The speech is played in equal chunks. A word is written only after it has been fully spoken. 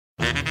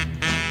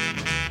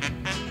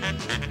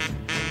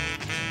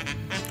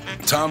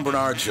Tom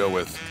Bernard Show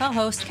with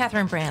co-host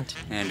Catherine Brandt,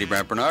 Andy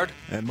Brandt Bernard,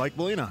 and Mike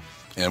Molina.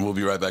 And we'll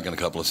be right back in a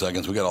couple of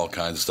seconds. We got all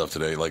kinds of stuff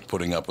today, like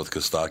putting up with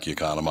Kostaki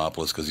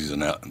Economopoulos because he's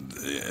an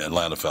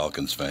Atlanta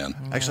Falcons fan.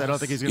 Actually, I don't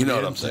think he's going to. You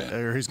know what I'm saying?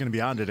 Or he's going to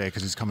be on today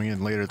because he's coming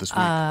in later this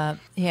week.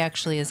 He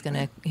actually is going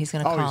to. He's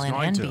going to call in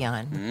and be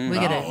on. We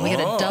get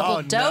a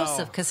double dose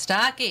of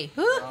Kostaki.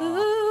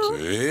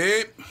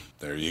 See,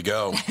 there you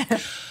go.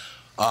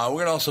 We're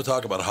going to also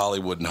talk about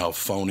Hollywood and how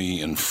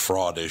phony and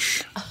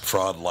fraudish,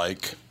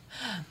 fraud-like,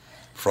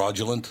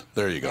 fraudulent.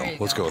 There you go.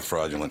 Let's go with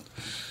fraudulent.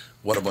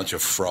 What a bunch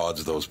of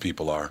frauds those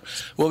people are.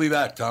 We'll be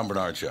back. Tom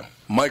Bernard Show.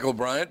 Michael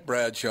Bryant,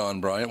 Bradshaw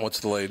Bryant.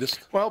 What's the latest?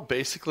 Well,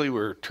 basically,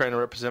 we're trying to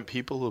represent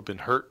people who have been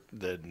hurt,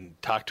 then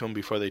talk to them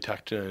before they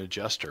talk to an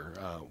adjuster.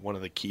 One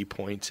of the key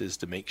points is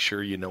to make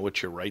sure you know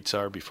what your rights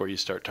are before you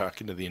start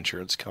talking to the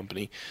insurance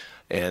company,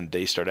 and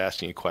they start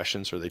asking you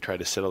questions or they try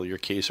to settle your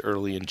case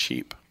early and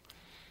cheap.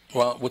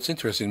 Well, what's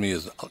interesting to me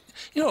is,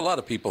 a lot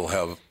of people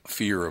have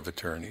fear of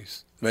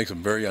attorneys. It makes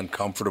them very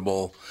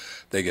uncomfortable.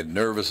 They get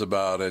nervous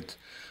about it.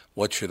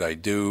 What should I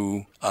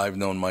do? I've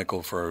known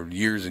Michael for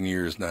years and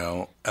years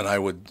now, and I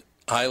would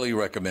highly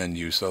recommend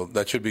you. So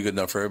that should be good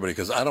enough for everybody,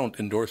 because I don't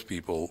endorse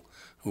people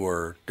who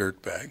are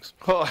dirtbags.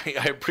 Well,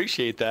 I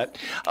appreciate that.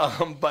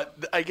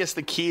 But I guess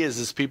the key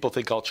is people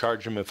think I'll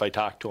charge them if I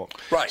talk to them.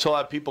 Right. So a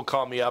lot of people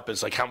call me up.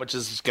 It's like, how much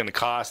is this going to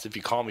cost if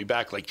you call me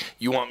back? Like,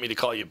 you want me to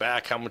call you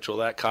back? How much will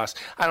that cost?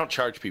 I don't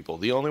charge people.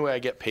 The only way I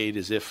get paid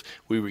is if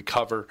we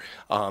recover,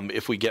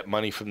 if we get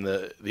money from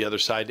the other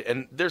side.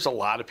 And there's a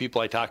lot of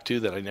people I talk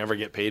to that I never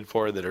get paid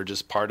for that are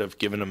just part of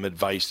giving them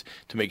advice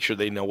to make sure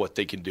they know what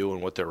they can do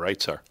and what their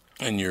rights are.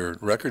 And your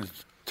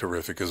record's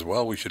terrific as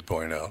well, we should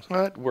point out.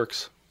 Well, it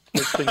works.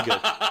 It's been good.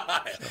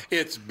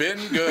 It's been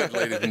good,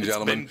 ladies and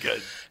gentlemen. It's been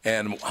good.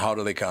 And how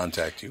do they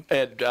contact you?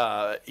 And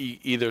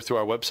either through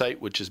our website,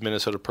 which is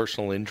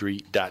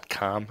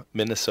minnesotapersonalinjury.com,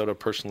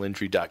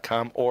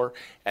 minnesotapersonalinjury.com, or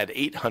at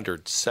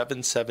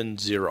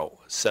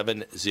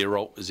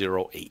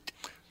 800-770-7008.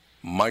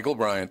 Michael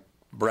Bryant,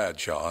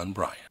 Bradshaw and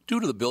Bryant. Due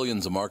to the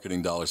billions of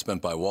marketing dollars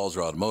spent by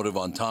Walser Automotive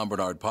on Tom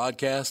Bernard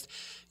Podcast,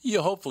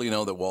 you hopefully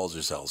know that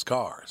Walser sells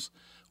cars.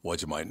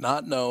 What you might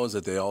not know is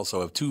that they also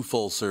have 2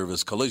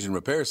 full-service collision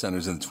repair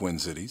centers in the Twin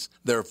Cities.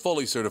 They're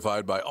fully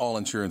certified by all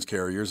insurance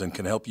carriers and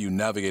can help you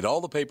navigate all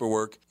the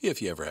paperwork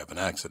if you ever have an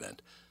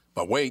accident.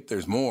 But wait,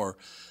 there's more.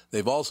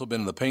 They've also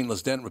been in the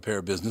paintless dent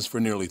repair business for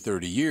nearly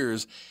 30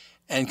 years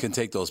and can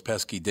take those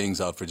pesky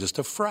dings out for just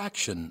a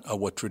fraction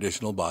of what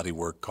traditional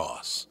bodywork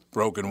costs.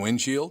 Broken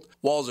windshield?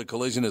 Walser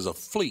Collision is a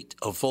fleet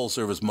of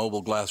full-service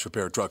mobile glass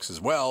repair trucks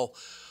as well.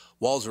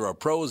 Walser are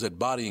pros at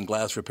body and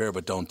glass repair,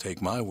 but don't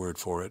take my word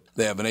for it.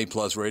 They have an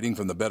A-plus rating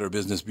from the Better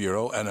Business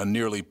Bureau and a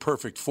nearly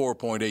perfect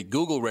 4.8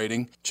 Google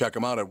rating. Check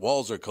them out at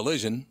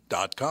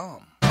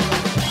walsercollision.com. We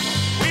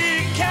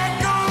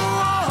can't go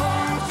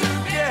on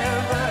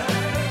together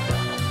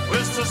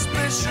with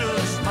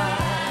suspicious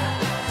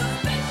minds.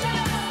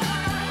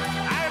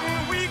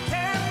 And we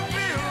can't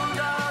build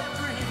our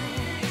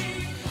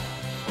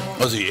dreams.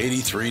 Was he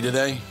 83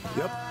 today?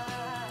 Yep.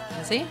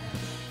 Is he?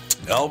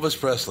 Elvis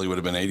Presley would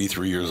have been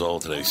 83 years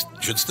old today.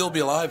 Should still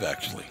be alive,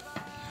 actually.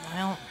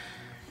 Well,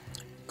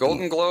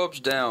 Golden Globes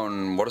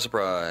down. What a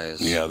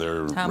surprise. Yeah,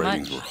 their How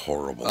ratings much? were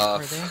horrible. were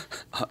they?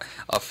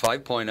 A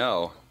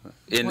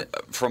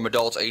 5.0 from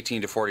adults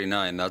 18 to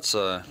 49. That's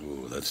Ooh,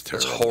 that's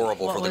terrible. that's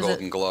horrible What for the was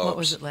Golden it? Globes. What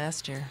was it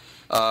last year?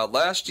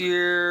 Last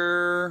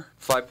year,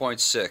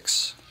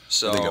 5.6.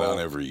 So They get on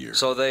every year.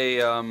 So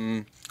they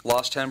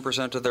lost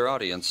 10% of their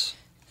audience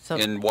So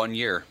in 1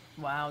 year.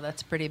 wow,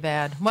 that's pretty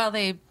bad. Well,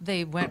 they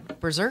went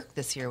berserk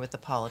this year with the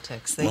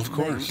politics. They, Of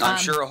course. they- I'm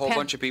sure a whole Pat-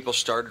 bunch of people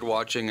started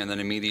watching and then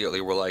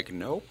immediately were like,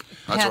 nope.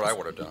 That's what I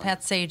would have done.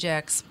 Pat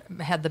Sajak's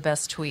had the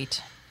best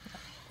tweet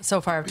so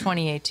far of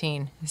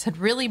 2018. He said,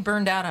 "Really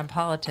burned out on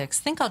politics.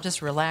 Think I'll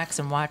just relax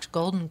and watch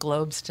Golden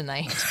Globes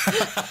tonight."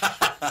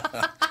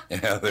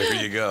 Yeah, there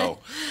you go.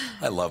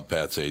 I love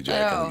Pat Sajak.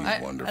 I think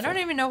he's wonderful. I don't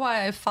even know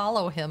why I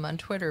follow him on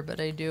Twitter,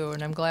 but I do,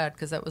 and I'm glad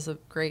because that was a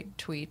great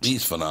tweet.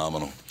 He's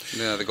phenomenal.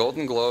 Yeah, the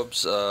Golden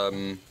Globes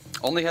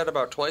only had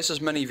about twice as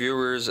many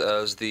viewers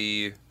as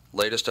the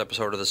latest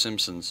episode of The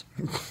Simpsons.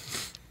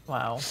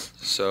 Wow.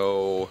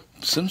 So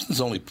Simpsons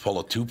only pull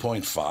a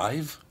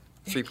 2.5?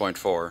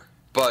 3.4.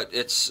 But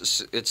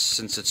it's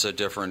since it's a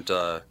different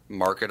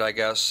market, I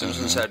guess.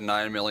 Simpsons had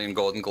 9 million.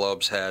 Golden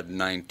Globes had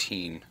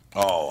 19.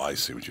 Oh, I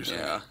see what you're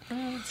saying. Yeah.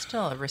 Well, it's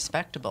still a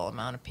respectable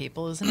amount of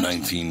people, isn't it?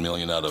 19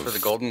 million out of... For the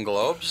Golden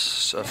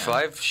Globes, a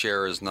 5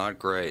 share is not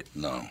great.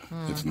 No,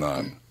 it's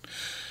not.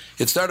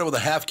 It started with a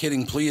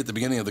half-kidding plea at the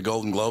beginning of the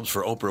Golden Globes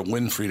for Oprah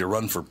Winfrey to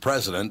run for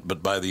president,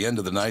 but by the end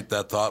of the night,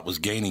 that thought was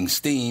gaining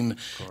steam.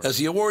 As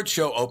the awards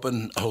show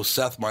opened, host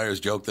Seth Meyers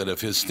joked that if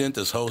his stint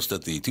as host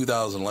at the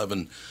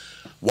 2011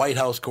 White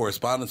House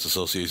Correspondents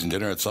Association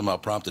dinner had somehow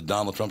prompted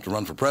Donald Trump to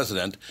run for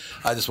president,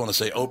 I just want to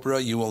say,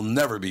 Oprah, you will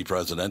never be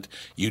president.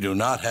 You do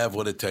not have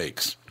what it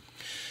takes.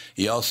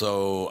 He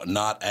also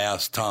not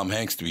asked Tom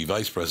Hanks to be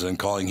vice president,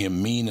 calling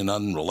him mean and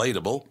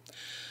unrelatable.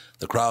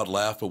 The crowd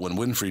laughed, but when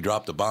Winfrey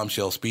dropped a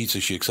bombshell speech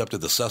as she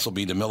accepted the Cecil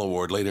B. DeMille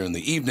Award later in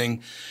the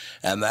evening,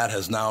 and that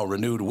has now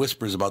renewed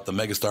whispers about the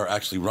megastar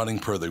actually running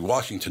per the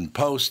Washington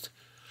Post.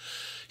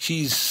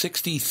 She's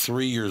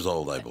 63 years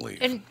old, I believe.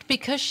 And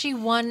because she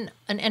won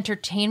an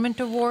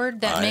entertainment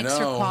award, that makes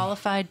her know.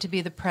 qualified to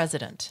be the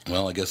president.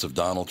 Well, I guess if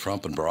Donald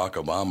Trump and Barack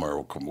Obama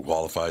are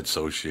qualified,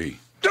 so is she.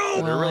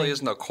 There really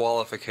isn't a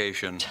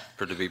qualification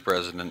for to be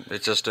president.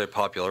 It's just a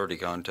popularity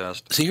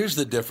contest. See, here's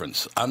the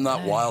difference. I'm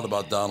not wild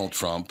about Donald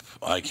Trump.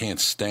 I can't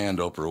stand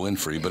Oprah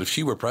Winfrey. But if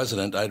she were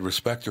president, I'd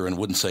respect her and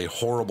wouldn't say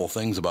horrible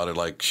things about her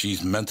like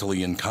she's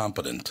mentally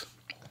incompetent.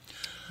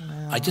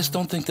 I just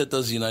don't think that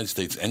does the United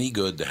States any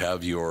good to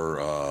have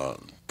your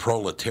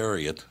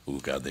proletariat, oh,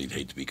 God, they'd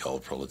hate to be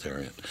called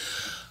proletariat,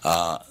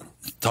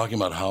 talking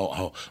about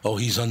how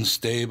he's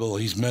unstable,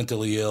 he's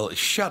mentally ill.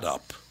 Shut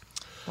up.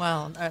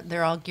 Well,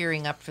 they're all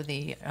gearing up for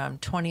the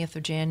 20th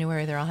of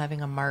January. They're all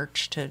having a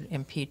march to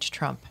impeach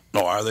Trump.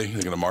 Oh, are they?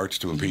 They're going to march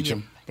to impeach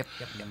him? Yep.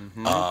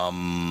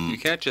 You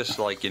can't just,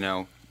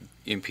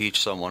 impeach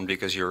someone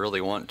because you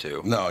really want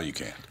to. No, you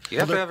can't. You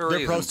have to have a They're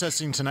reason.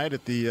 protesting tonight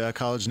at the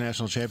College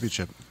National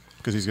Championship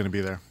because he's going to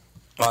be there.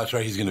 Oh, that's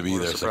right. He's going to be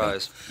What a there.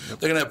 surprise. They're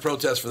going to have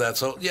protests for that.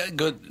 So, yeah,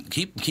 good.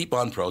 Keep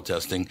on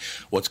protesting.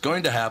 What's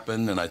going to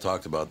happen, and I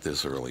talked about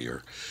this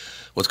earlier,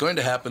 what's going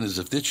to happen is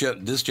if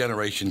this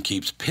generation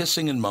keeps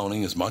pissing and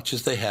moaning as much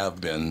as they have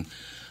been,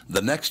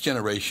 the next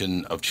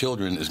generation of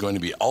children is going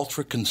to be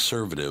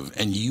ultra-conservative,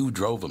 and you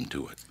drove them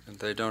to it.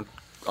 They don't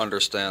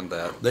understand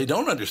that. They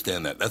don't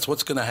understand that. That's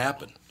what's going to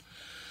happen.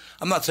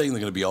 I'm not saying they're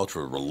going to be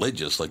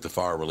ultra-religious like the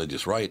far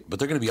religious right, but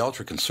they're going to be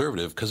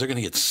ultra-conservative because they're going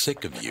to get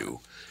sick of you.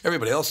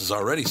 Everybody else is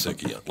already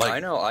sick of you. I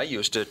know. I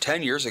used to.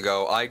 10 years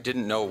ago, I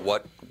didn't know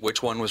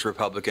which one was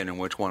Republican and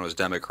which one was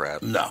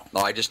Democrat. No.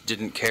 I just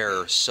didn't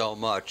care so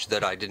much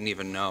that I didn't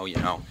even know,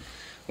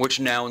 which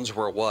nouns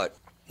were what.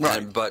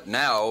 Right. But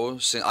now,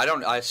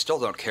 I still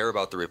don't care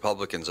about the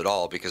Republicans at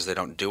all because they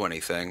don't do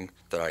anything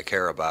that I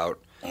care about.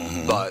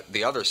 Mm-hmm. But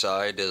the other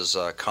side is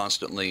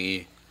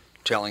constantly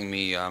telling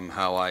me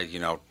how I,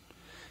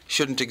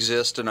 shouldn't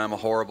exist and I'm a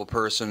horrible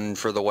person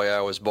for the way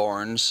I was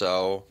born,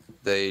 so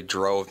they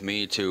drove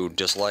me to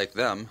dislike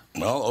them.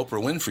 Well,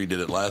 Oprah Winfrey did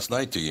it last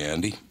night to you,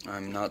 Andy.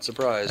 I'm not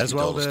surprised. As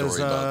well as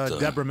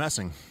Deborah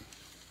Messing.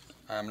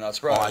 I'm not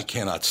surprised. Oh, I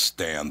cannot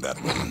stand that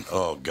woman.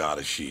 Oh, God,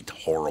 is she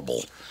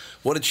horrible.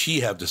 What did she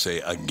have to say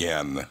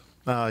again?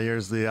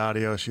 Here's the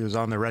audio. She was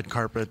on the red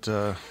carpet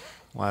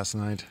last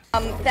night.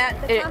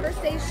 That the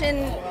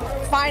conversation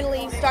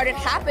finally started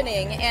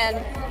happening,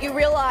 and you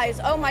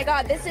realize, oh my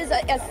God, this is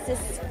a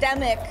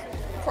systemic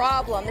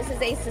problem. This is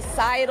a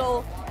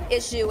societal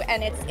issue,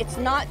 and it's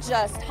not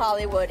just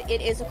Hollywood.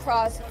 It is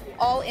across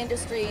all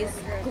industries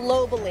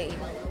globally,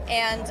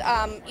 and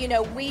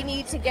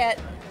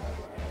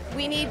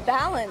we need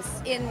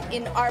balance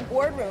in our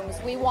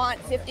boardrooms. We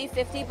want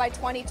 50-50 by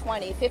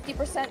 2020,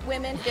 50%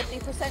 women,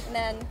 50%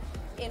 men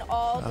in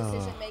all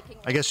decision-making.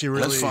 I guess she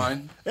really... That's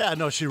fine. Yeah,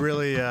 no, she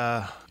really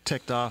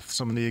ticked off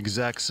some of the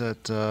execs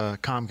at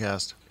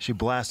Comcast. She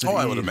blasted Oh, E.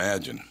 I would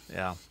imagine.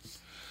 Yeah.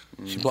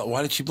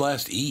 Why did she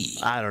blast E?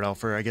 I don't know,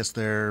 for, I guess,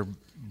 their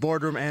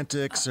boardroom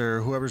antics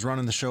or whoever's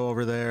running the show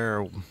over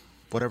there or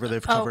whatever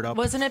they've covered up.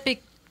 Wasn't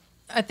it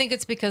I think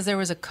it's because there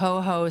was a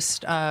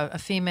co-host, a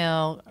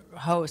female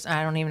host.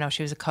 I don't even know if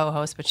she was a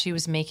co-host, but she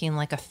was making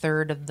like a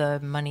third of the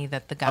money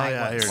that the guy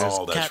Here was. it is.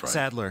 Oh, that's Kat right.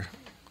 Sadler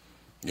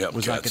Yep,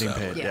 was Kat not getting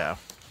Sadler. paid. Yeah.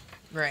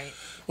 Right.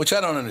 Which I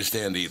don't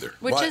understand either.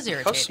 Which Why- is How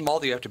irritating. small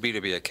do you have to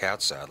be a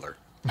cat saddler?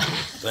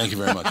 Thank you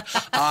very much.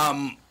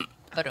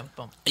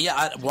 Ba-dum-bum.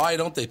 Why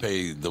don't they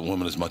pay the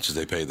women as much as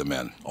they pay the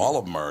men? All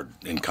of them are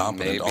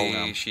incompetent.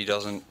 Maybe she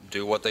doesn't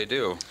do what they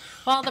do.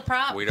 Well,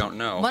 We don't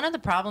know. One of the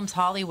problems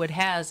Hollywood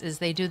has is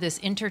they do this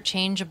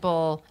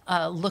interchangeable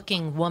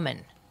looking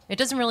woman. It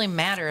doesn't really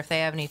matter if they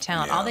have any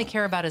talent. Yeah. All they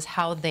care about is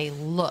how they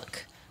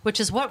look, which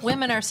is what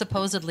women are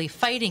supposedly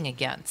fighting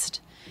against.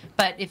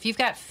 But if you've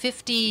got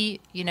 50,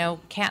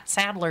 Cat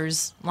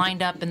Sadlers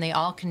lined up and they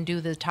all can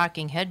do the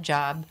talking head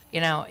job,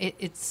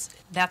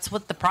 that's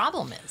what the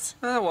problem is.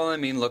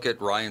 Look at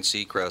Ryan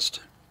Seacrest.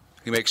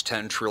 He makes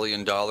 $10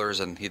 trillion,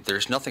 and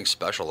there's nothing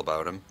special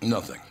about him.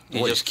 Nothing. He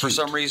Well, just, he's for cute.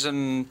 some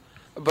reason,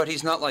 but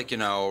he's not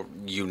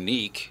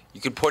unique.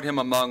 You could put him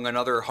among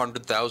another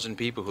 100,000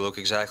 people who look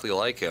exactly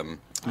like him.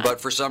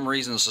 But for some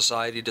reason,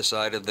 society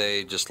decided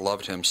they just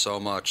loved him so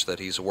much that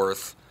he's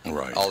worth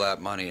all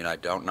that money, and I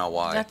don't know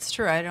why. That's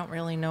true. I don't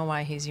really know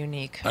why he's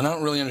unique. I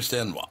don't really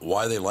understand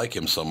why they like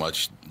him so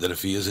much, that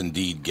if he is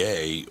indeed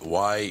gay,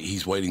 why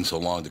he's waiting so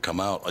long to come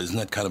out. Isn't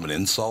that kind of an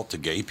insult to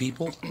gay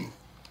people?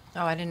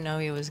 Oh, I didn't know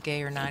he was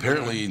gay or not.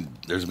 Apparently,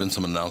 there's been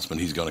some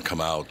announcement he's going to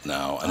come out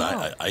now, and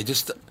I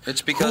just...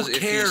 It's because who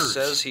if he cares?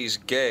 says he's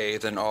gay,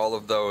 then all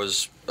of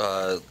those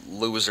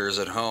losers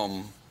at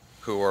home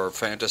who are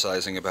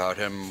fantasizing about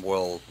him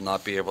will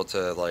not be able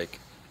to,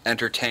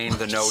 entertain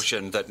the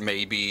notion that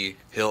maybe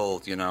he'll,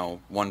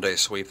 one day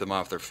sweep them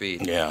off their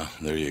feet. Yeah,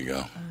 there you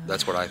go.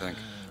 That's what I think.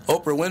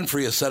 Oprah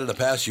Winfrey has said in the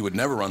past she would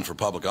never run for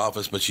public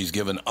office, but she's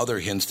given other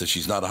hints that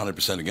she's not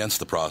 100%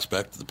 against the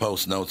prospect. The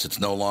Post notes it's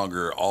no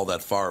longer all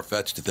that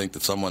far-fetched to think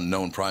that someone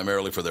known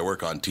primarily for their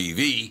work on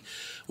TV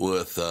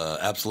with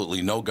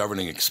absolutely no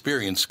governing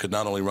experience could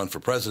not only run for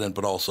president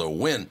but also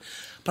win.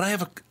 But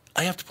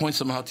I have to point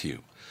something out to you.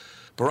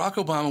 Barack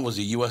Obama was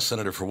a U.S.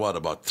 Senator for what,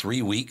 about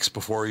 3 weeks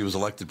before he was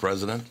elected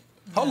president?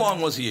 How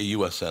long was he a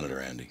U.S. Senator,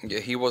 Andy? Yeah,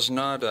 he was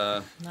not...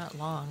 Not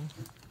long.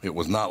 It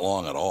was not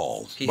long at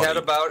all. He had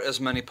about as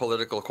many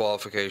political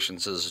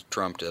qualifications as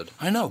Trump did.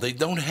 I know. They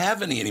don't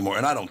have any anymore,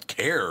 and I don't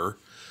care,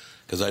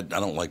 because I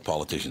don't like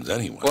politicians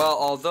anyway. Well,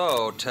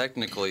 although,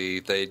 technically,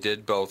 they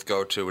did both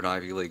go to an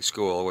Ivy League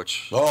school,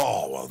 which...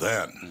 Oh, well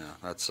then.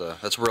 Yeah,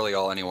 that's really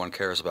all anyone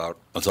cares about.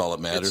 That's all that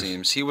matters? It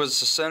seems. He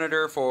was a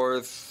senator for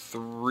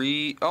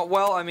 3... Oh,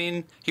 well, I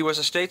mean, he was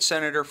a state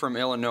senator from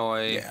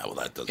Illinois. Yeah, well,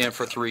 that doesn't... And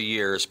for 3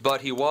 years, but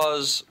he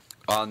was...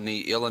 on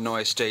the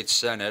Illinois State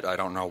Senate, I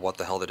don't know what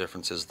the hell the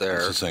difference is there.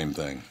 It's the same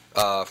thing.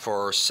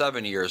 For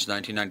 7 years,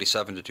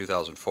 1997 to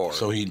 2004.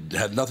 So he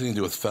had nothing to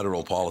do with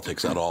federal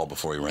politics at all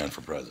before he ran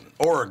for president.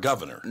 Or a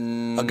governor.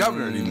 A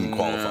governor didn't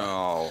qualify.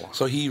 No.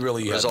 So he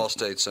really... It was all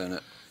state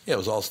Senate. Yeah, it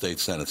was all state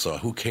Senate, so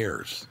who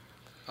cares?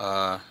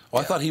 I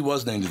thought he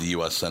was named to the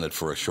U.S. Senate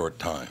for a short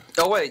time.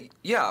 Oh, wait.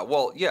 Yeah,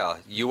 well, yeah.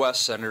 U.S.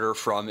 Senator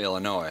from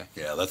Illinois.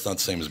 Yeah, that's not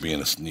the same as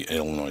being an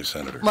Illinois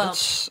senator. Well,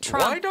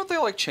 Trump, Why don't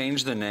they,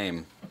 change the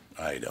name?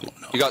 I don't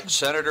know. You got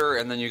Senator,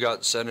 and then you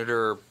got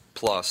Senator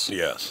Plus.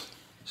 Yes.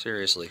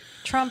 Seriously.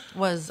 Trump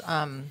was,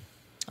 a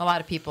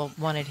lot of people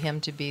wanted him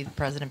to be the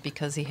president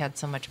because he had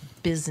so much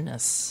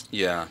business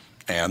Yeah.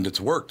 And it's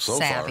worked so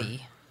savvy.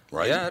 far.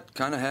 Right? Yeah, it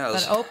kind of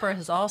has. But Oprah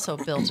has also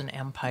built an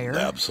empire.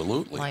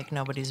 Absolutely. Like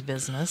nobody's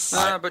business.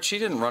 But she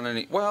didn't run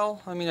any...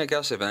 Well, I mean, I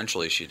guess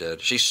eventually she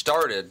did. She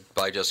started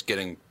by just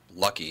getting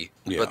lucky,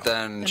 Yeah. but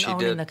then And she owning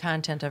did... the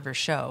content of her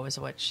show is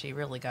what she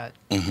really got.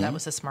 That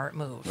was a smart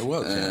move. It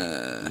was.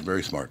 Yeah.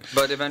 Very smart.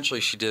 But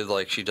eventually she did,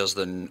 she does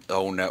the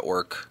O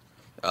Network.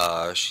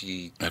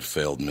 She... That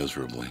failed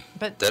miserably.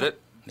 But Did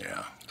it?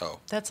 Yeah. Oh.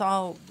 that's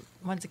all,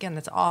 once again,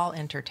 that's all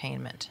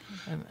entertainment.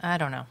 I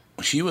don't know.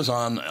 She was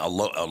on a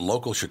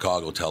local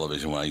Chicago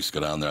television when I used to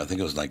go down there. I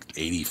think it was like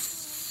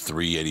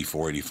 83,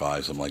 84,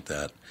 85, something like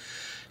that.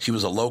 She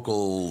was a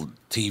local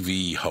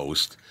TV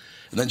host.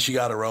 And then she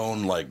got her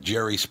own,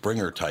 Jerry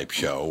Springer type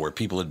show where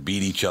people would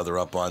beat each other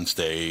up on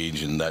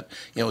stage. And that,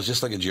 it was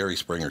just like a Jerry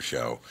Springer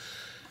show.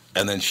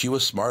 And then she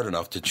was smart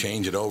enough to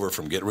change it over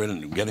from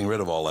getting rid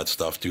of all that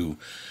stuff to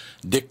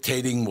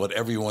dictating what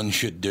everyone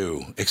should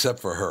do, except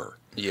for her.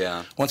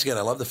 Yeah. Once again,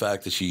 I love the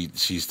fact that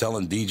she's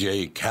telling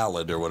DJ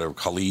Khaled or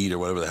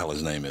whatever the hell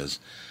his name is,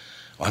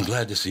 I'm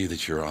glad to see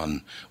that you're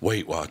on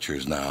Weight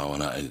Watchers now.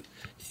 And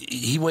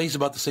he weighs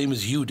about the same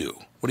as you do.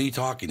 What are you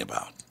talking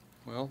about?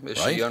 Well, is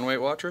Right? she on Weight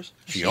Watchers?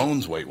 She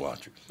owns Weight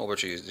Watchers. Oh,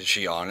 but is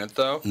she on it,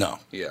 though? No.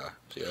 Yeah.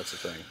 See, that's the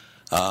thing.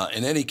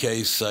 In any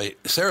case,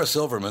 Sarah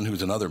Silverman,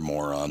 who's another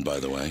moron, by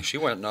the way. She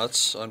went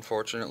nuts,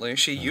 unfortunately.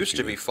 She used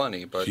to be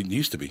funny, but... She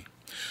used to be.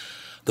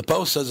 The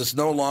Post says it's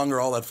no longer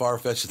all that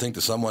far-fetched to think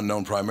that someone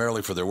known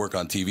primarily for their work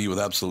on TV with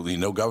absolutely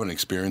no governing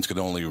experience could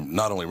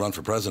not only run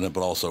for president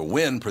but also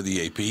win, per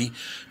the AP.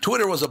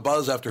 Twitter was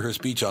abuzz after her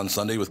speech on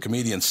Sunday with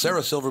comedian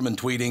Sarah Silverman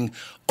tweeting,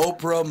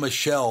 Oprah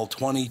Michelle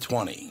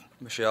 2020.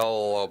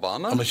 Michelle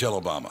Obama?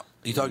 Michelle Obama.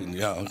 You talking?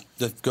 Yeah,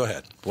 go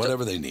ahead.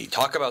 Whatever they need.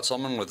 Talk about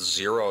someone with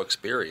zero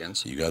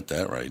experience. You got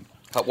that right.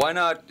 Why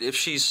not, if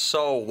she's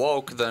so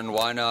woke, then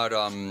why not,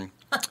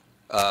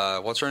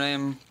 what's her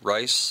name?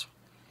 Rice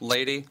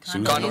lady?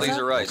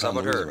 Condoleezza Rice. How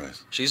about her? Condoleezza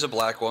Rice. She's a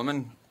black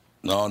woman.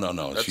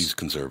 No. She's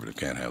conservative.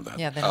 Can't have that.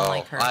 Yeah, they don't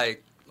like her. I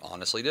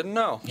honestly didn't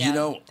know.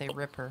 Yeah, they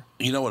rip her.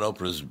 You know what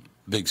Oprah's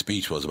big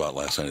speech was about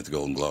last night at the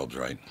Golden Globes,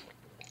 right?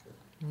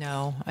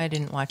 No, I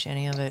didn't watch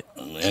any of it.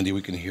 Andy,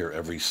 we can hear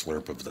every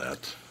slurp of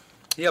that.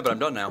 Yeah, but I'm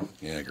done now.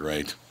 Yeah,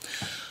 great.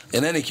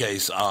 In any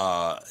case,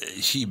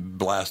 she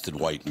blasted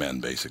white men,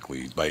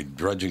 basically, by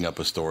drudging up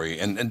a story.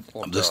 And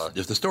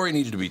if the story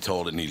needed to be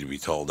told, it needed to be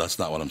told. That's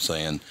not what I'm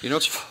saying. You know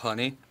what's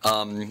funny?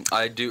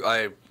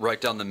 I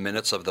write down the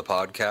minutes of the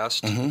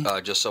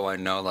podcast just so I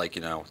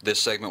know, this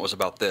segment was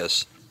about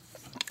this.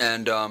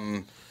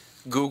 And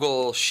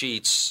Google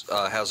Sheets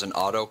has an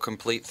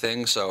autocomplete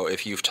thing, so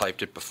if you've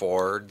typed it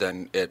before,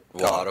 then it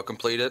will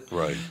autocomplete it.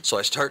 Right. So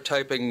I start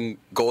typing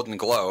Golden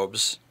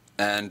Globes,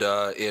 and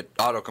it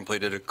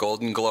autocompleted it,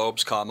 Golden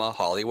Globes,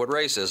 Hollywood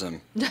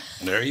racism.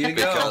 There you go.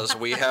 Because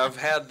we have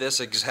had this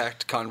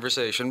exact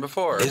conversation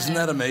before. Isn't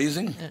that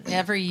amazing?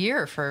 Every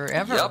year,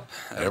 forever. Yep,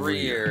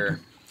 every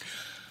year.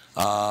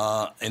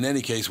 In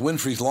any case,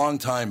 Winfrey's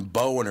longtime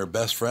beau and her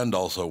best friend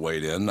also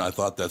weighed in. I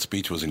thought that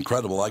speech was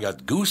incredible. I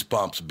got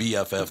goosebumps,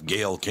 BFF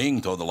Gayle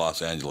King told the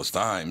Los Angeles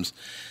Times.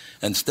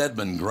 And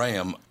Stedman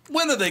Graham,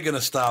 when are they going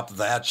to stop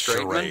that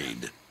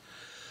charade?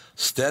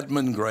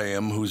 Stedman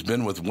Graham, who's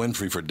been with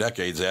Winfrey for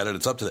decades, added,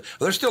 it's up to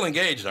they're still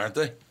engaged, aren't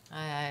they?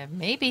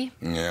 Maybe.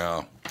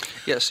 Yeah.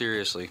 Yeah,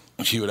 seriously.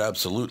 She would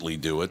absolutely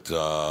do it.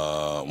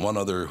 One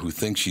other who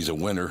thinks she's a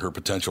winner, her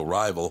potential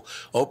rival,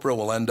 Oprah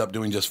will end up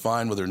doing just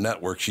fine with her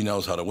network. She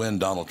knows how to win,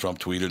 Donald Trump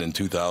tweeted in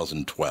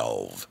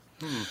 2012.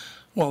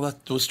 Well,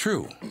 that was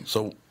true.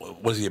 So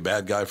was he a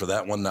bad guy for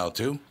that one now,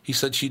 too? He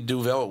said she'd do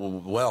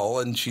well,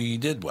 and she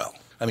did well.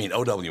 I mean,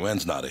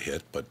 OWN's not a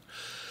hit, but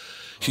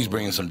she's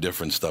bringing some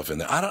different stuff in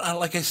there.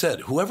 Like I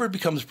said, whoever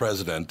becomes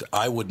president,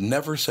 I would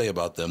never say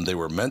about them they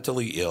were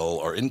mentally ill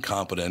or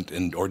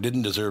incompetent or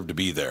didn't deserve to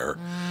be there.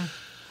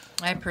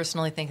 I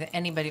personally think that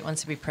anybody who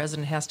wants to be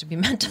president has to be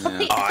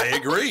mentally ill. I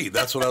agree.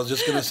 That's what I was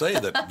just going to say,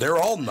 that they're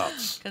all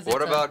nuts.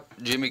 What about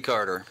Jimmy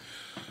Carter?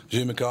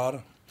 Jimmy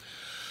Carter?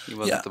 He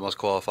wasn't the most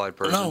qualified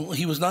person. No,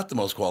 he was not the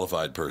most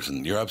qualified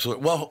person. You're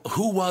absolutely... Well,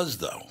 who was,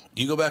 though?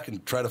 You go back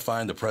and try to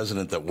find a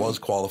president that was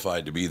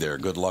qualified to be there.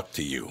 Good luck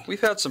to you.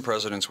 We've had some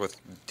presidents with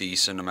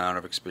decent amount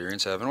of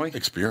experience, haven't we?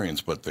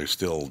 Experience, but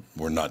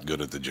were not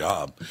good at the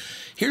job.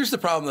 Here's the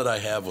problem that I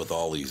have with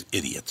all these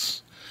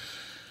idiots.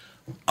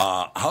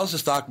 How's the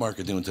stock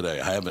market doing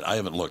today? I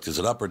haven't looked. Is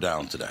it up or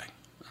down today?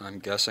 I'm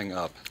guessing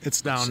up.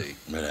 It's down. Let's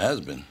see. It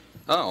has been.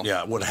 Oh.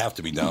 Yeah, it would have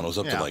to be down. It was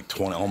up to like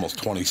 20, almost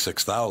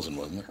 26,000,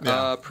 wasn't it?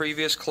 Yeah.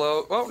 Previous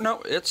close. Oh,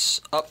 no,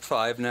 it's up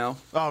 5 now.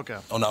 Oh, okay.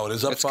 Oh, now it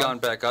is up It's 5? gone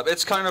back up.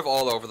 It's kind of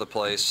all over the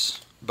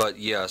place, but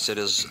yes, it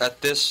is.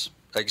 At this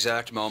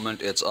exact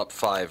moment, it's up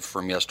 5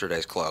 from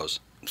yesterday's close.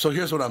 So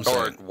here's what I'm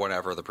Or saying.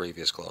 whenever the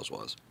previous close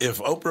was. If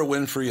Oprah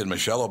Winfrey and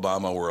Michelle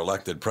Obama were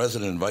elected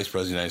president and vice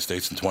president of the United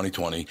States in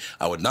 2020,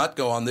 I would not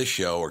go on this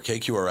show or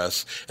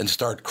KQRS and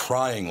start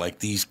crying like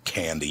these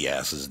candy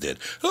asses did.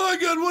 Oh,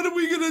 my God, what are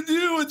we going to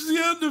do? It's the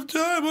end of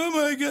time. Oh,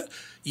 my God.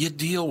 You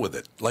deal with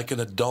it like an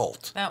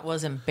adult. That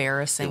was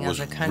embarrassing It was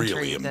as a country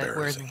really that we're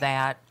embarrassing.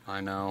 that I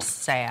know.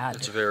 sad.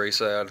 It's very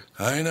sad.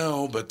 I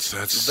know, but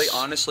that's... They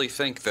honestly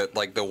think that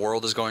like the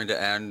world is going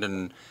to end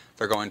and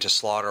they're going to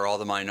slaughter all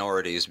the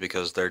minorities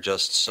because they're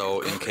just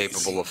so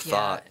incapable of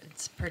thought. Yeah,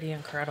 it's pretty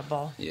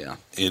incredible. Yeah.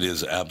 It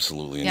is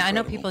absolutely Yeah, I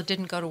know incredible. people that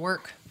didn't go to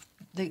work.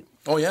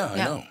 Oh, yeah, I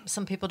know.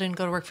 Some people didn't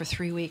go to work for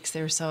 3 weeks.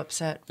 They were so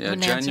upset. Yeah,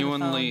 Wouldn't answer the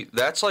genuinely, phone.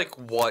 that's like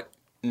what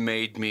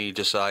made me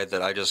decide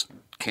that I just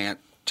can't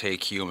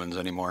take humans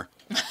anymore.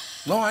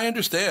 No, I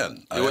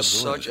understand. It was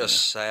such a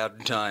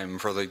sad time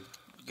for the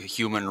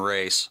human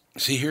race.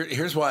 See,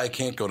 here's why I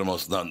can't go to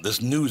this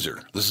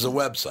Newser. This is a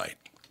website.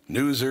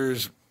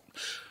 Newsers.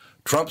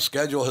 Trump's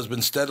schedule has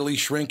been steadily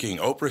shrinking.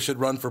 Oprah should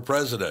run for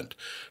president.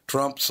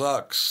 Trump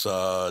sucks.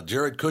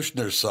 Jared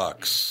Kushner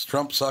sucks.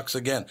 Trump sucks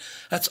again.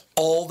 That's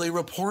all they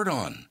report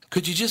on.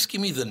 Could you just give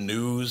me the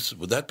news?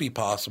 Would that be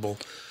possible?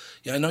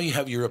 Yeah, I know you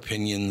have your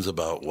opinions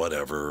about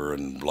whatever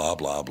and blah,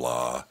 blah,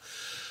 blah.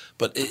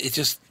 But it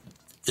just...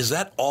 Is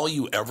that all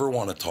you ever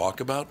want to talk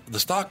about? The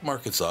stock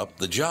market's up.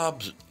 The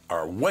jobs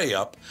are way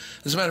up.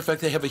 As a matter of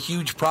fact, they have a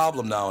huge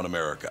problem now in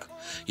America.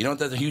 You know what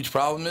that huge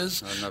problem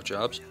is? Not enough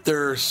jobs.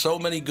 There are so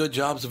many good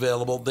jobs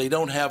available, they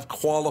don't have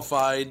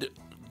qualified,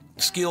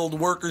 skilled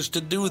workers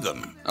to do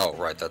them. Oh,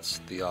 right. That's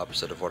the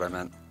opposite of what I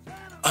meant.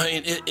 I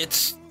mean,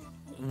 it's...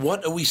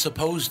 What are we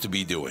supposed to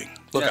be doing?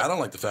 Look, Yeah. I don't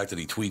like the fact that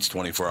he tweets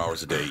 24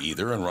 hours a day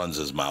either and runs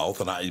his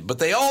mouth, but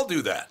they all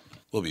do that.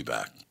 We'll be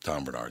back.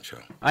 Tom Bernard Show.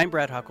 I'm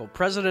Brad Huckle,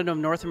 president of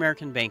North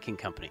American Banking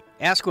Company.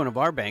 Ask one of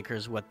our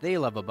bankers what they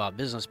love about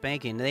business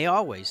banking. They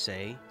always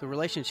say the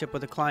relationship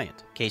with the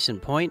client. Case in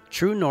point,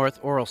 True North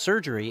Oral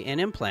Surgery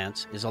and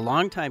Implants is a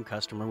longtime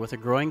customer with a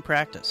growing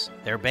practice.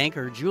 Their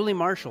banker, Julie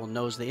Marshall,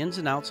 knows the ins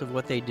and outs of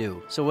what they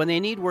do. So when they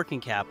need working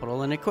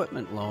capital, an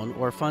equipment loan,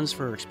 or funds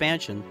for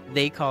expansion,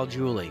 they call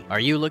Julie. Are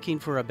you looking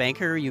for a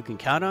banker you can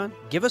count on?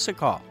 Give us a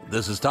call.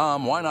 This is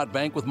Tom. Why not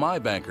bank with my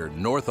banker,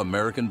 North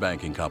American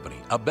Banking Company?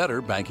 A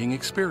better banking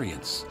experience.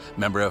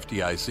 Member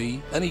FDIC,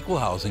 an equal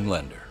housing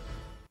lender.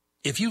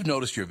 If you've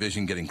noticed your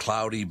vision getting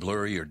cloudy,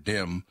 blurry, or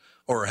dim,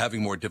 or are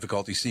having more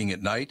difficulty seeing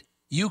at night,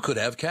 you could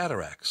have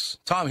cataracts.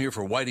 Tom here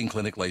for Whiting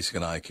Clinic LASIK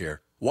and Eye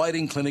Care.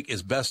 Whiting Clinic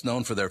is best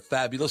known for their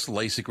fabulous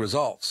LASIK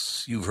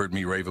results. You've heard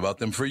me rave about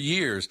them for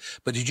years,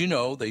 but did you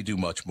know they do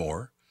much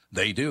more?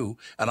 They do,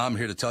 and I'm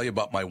here to tell you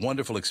about my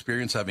wonderful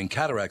experience having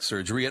cataract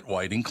surgery at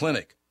Whiting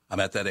Clinic. I'm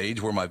at that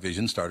age where my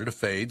vision started to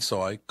fade,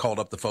 so I called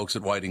up the folks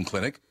at Whiting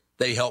Clinic.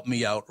 They helped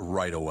me out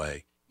right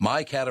away.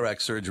 My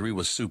cataract surgery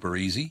was super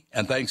easy,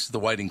 and thanks to the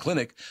Whiting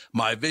Clinic,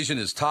 my vision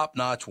is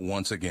top-notch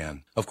once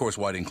again. Of course,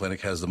 Whiting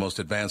Clinic has the most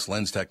advanced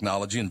lens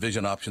technology and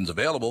vision options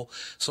available,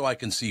 so I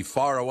can see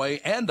far away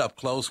and up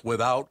close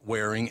without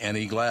wearing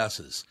any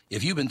glasses.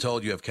 If you've been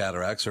told you have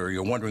cataracts or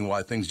you're wondering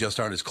why things just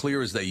aren't as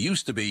clear as they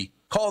used to be,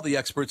 call the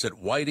experts at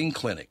Whiting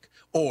Clinic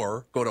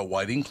or go to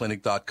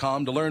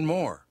whitingclinic.com to learn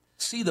more.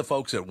 See the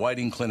folks at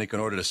Whiting Clinic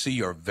in order to see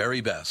your very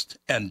best.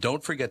 And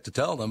don't forget to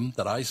tell them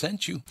that I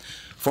sent you.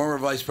 Former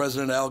Vice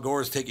President Al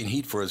Gore is taking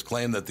heat for his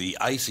claim that the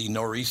icy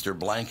nor'easter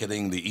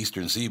blanketing the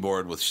eastern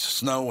seaboard with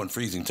snow and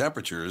freezing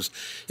temperatures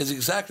is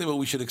exactly what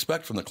we should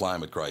expect from the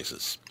climate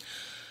crisis.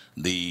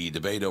 The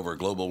debate over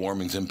global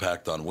warming's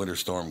impact on Winter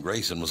Storm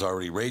Grayson was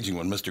already raging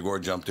when Mr. Gore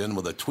jumped in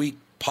with a tweet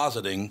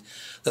positing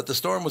that the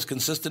storm was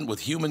consistent with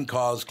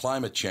human-caused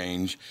climate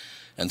change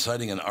and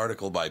citing an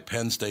article by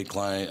Penn State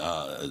climate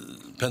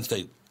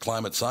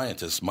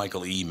scientist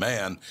Michael E.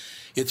 Mann,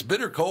 it's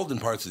bitter cold in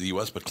parts of the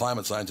U.S., but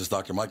climate scientist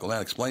Dr. Michael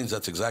Mann explains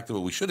that's exactly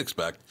what we should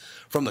expect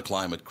from the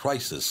climate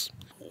crisis.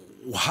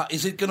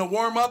 Is it going to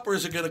warm up or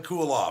is it going to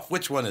cool off?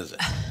 Which one is it?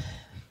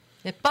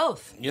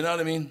 Both. You know what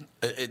I mean?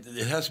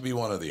 It has to be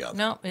one or the other.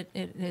 No,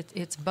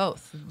 it's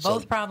both.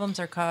 Both problems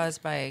are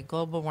caused by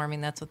global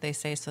warming. That's what they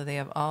say. So they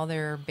have all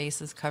their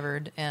bases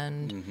covered,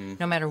 and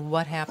no matter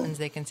what happens,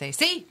 they can say,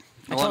 "See,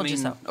 I told you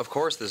so." Of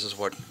course, this is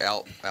what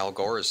Al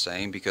Gore is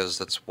saying because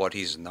that's what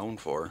he's known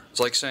for. It's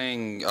like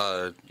saying,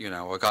 a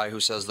guy who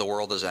says the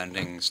world is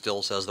ending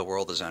still says the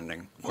world is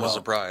ending. What a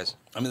surprise!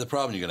 I mean, the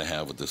problem you're going to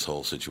have with this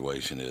whole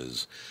situation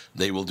is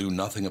they will do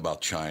nothing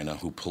about China,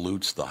 who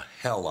pollutes the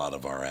hell out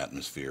of our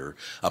atmosphere,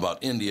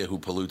 about India, who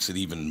pollutes it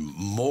even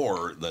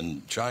more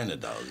than China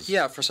does.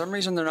 Yeah, for some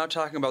reason they're not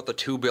talking about the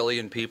 2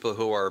 billion people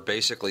who are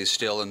basically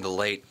still in the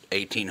late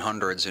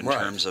 1800s in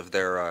terms of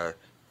their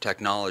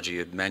technology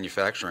and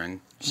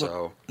manufacturing. So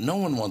look, no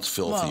one wants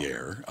filthy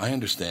air. I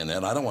understand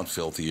that. I don't want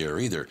filthy air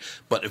either.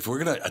 But if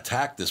we're going to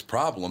attack this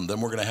problem,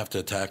 then we're going to have to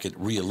attack it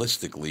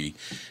realistically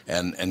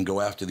and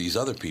go after these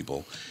other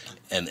people.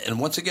 And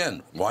once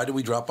again, why do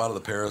we drop out of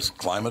the Paris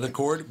Climate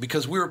Accord?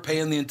 Because we were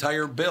paying the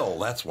entire bill.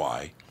 That's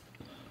why.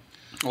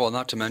 Well,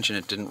 not to mention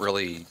it didn't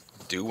really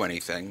do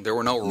anything. There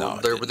were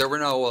there were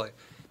no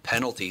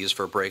penalties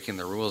for breaking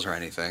the rules or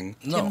anything.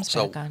 No. Tim's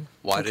back on.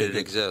 Why did it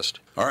exist?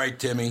 All right,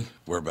 Timmy,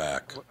 we're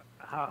back.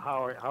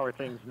 How are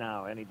things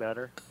now? Any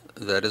better?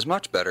 That is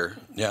much better.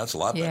 Yeah, it's a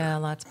lot better. Yeah,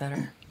 lots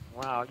better.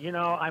 Wow.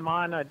 I'm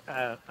on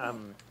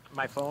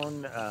my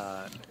phone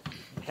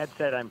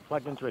headset. I'm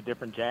plugged into a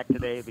different jack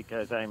today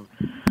because I'm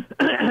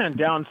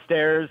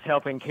downstairs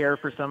helping care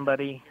for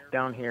somebody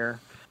down here.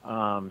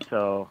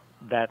 So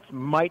that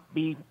might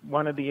be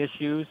one of the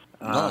issues.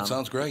 No, it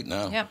sounds great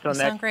now. Yeah, so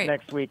great.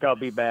 next week I'll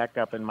be back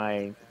up in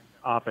my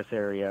office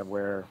area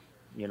where,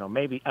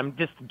 maybe I'm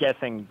just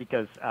guessing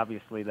because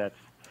obviously that's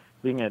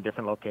being in a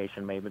different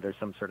location. Maybe there's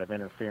some sort of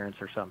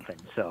interference or something.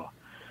 So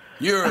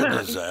you're a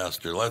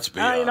disaster. Let's be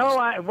honest.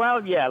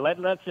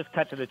 Let's just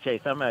cut to the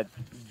chase. I'm a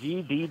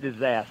GD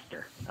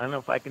disaster. I don't know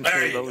if I can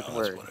say those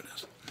words. That's what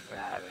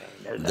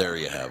it is. There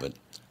you have it.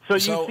 So you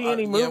see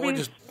any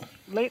movies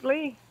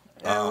lately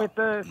with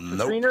the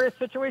screener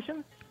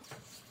situation?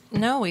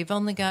 No, we've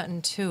only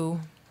gotten 2,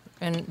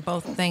 and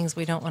both things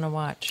we don't want to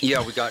watch.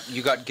 Yeah,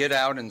 you got Get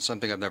Out and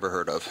something I've never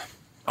heard of.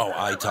 Oh,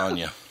 I,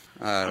 Tanya.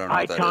 I don't know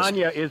what that is.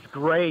 Tanya is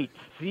great.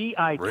 See,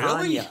 Tanya.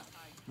 Really?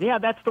 Yeah,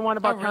 that's the one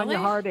about really? Tanya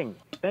Harding.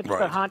 That's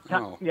the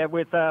hot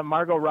with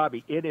Margot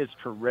Robbie. It is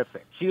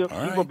terrific. She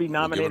will be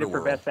nominated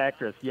for Best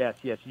Actress. Yes,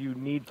 you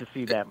need to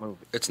see that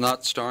movie. It's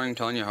not starring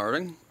Tanya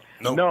Harding?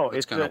 No,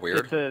 it's kind of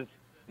weird.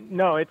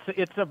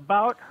 It's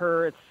about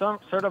her. It's some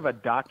sort of a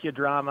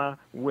docudrama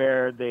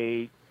where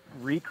they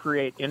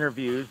recreate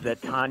interviews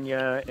that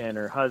Tanya and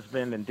her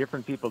husband and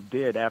different people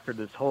did after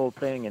this whole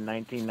thing in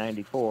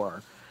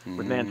 1994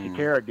 with Nancy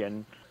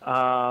Kerrigan.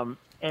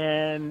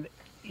 And,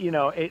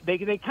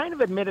 they kind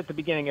of admit at the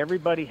beginning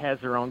everybody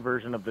has their own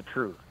version of the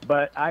truth.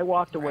 But I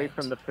walked away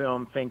from the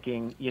film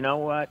thinking, you know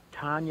what,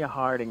 Tanya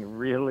Harding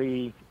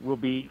really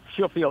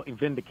she'll feel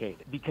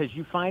vindicated because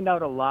you find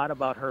out a lot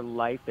about her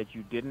life that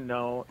you didn't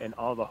know and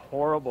all the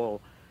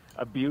horrible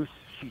abuse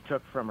she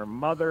took from her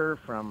mother,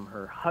 from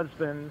her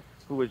husband,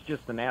 who was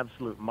just an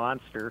absolute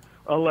monster,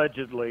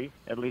 allegedly,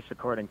 at least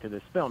according to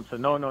this film. So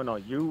no,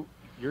 you're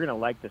going to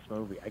like this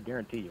movie. I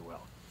guarantee you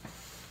will.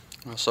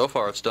 Well, so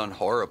far it's done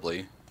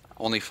horribly.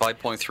 Only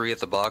 5.3 at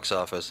the box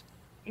office.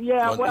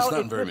 Yeah, well, it's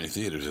not in very many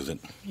theaters, is it?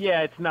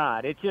 Yeah, it's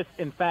not. It just,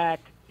 in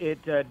fact, it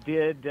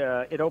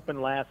it opened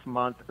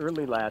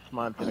early last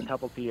month in a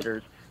couple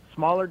theaters.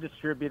 Smaller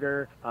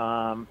distributor,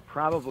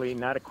 probably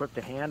not equipped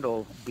to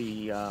handle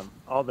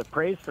all the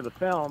praise for the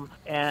film,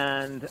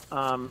 and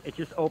it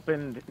just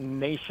opened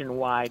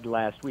nationwide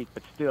last week,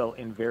 but still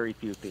in very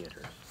few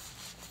theaters.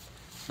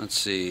 Let's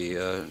see.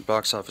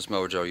 Box Office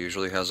Mojo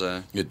usually has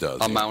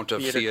amount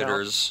of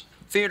theaters.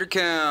 Theater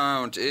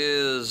count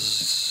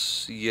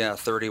is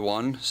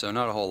 31, so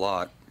not a whole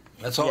lot.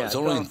 That's all. It's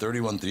only in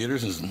 31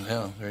 theaters.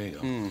 There you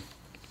go.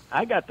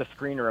 I got the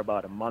screener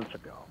about a month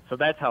ago, so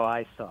that's how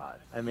I saw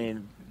it. I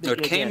mean,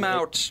 it came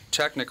out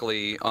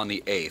technically on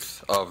the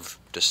 8th of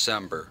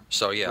December,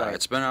 so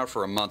it's been out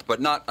for a month,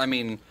 but not. I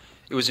mean,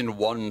 it was in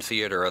one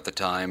theater at the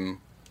time,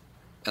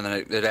 and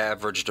then it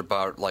averaged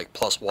about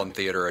plus one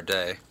theater a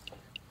day.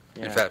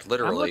 Yeah. In fact,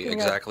 literally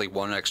exactly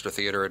one extra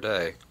theater a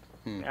day.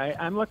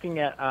 I'm looking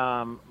at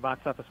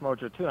Box Office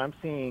Mojo, too. I'm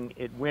seeing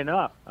it went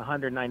up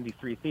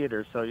 193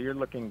 theaters, so you're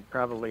looking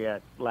probably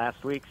at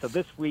last week. So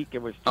this week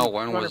it was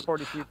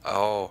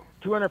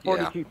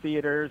 242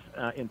 theaters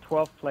in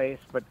 12th place,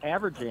 but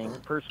averaging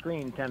per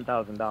screen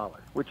 $10,000,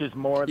 which is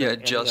more than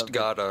it just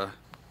got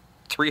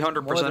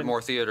 300%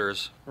 more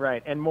theaters.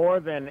 Right, and more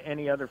than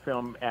any other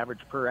film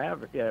average per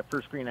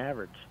screen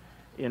average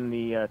in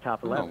the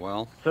top 11. Oh,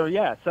 well. So,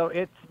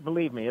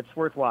 believe me, it's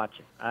worth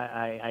watching.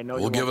 I know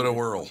we'll give it a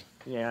whirl.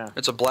 Yeah.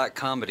 It's a black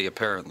comedy,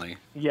 apparently.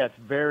 Yes,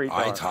 very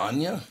dark. I,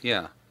 Tanya?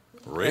 Yeah.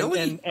 Really?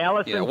 And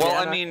Allison. Yeah. Well,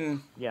 Janney, I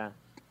mean, yeah.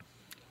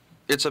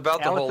 it's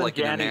about the whole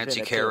Allison Janney's Nancy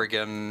in it, too.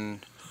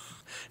 Kerrigan.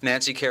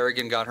 Nancy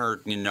Kerrigan got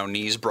her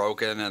knees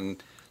broken,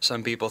 and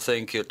some people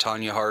think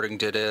Tanya Harding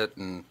did it,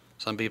 and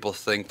some people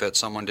think that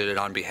someone did it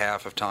on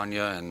behalf of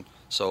Tanya, and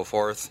so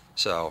forth.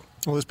 So.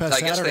 Well, this past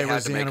I guess Saturday they had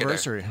was to the make it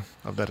anniversary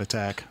of that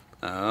attack.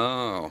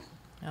 Oh.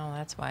 Oh,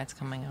 that's why it's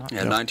coming out.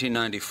 Yeah,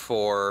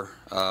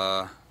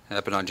 1994.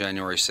 Happened on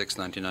January 6,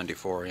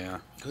 1994, yeah.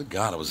 Good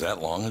God, it was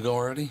that long ago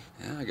already?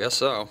 Yeah, I guess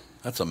so.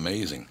 That's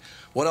amazing.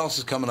 What else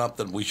is coming up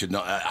that we should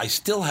know? I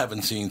still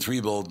haven't seen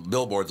 3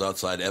 billboards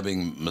outside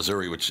Ebbing,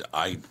 Missouri, which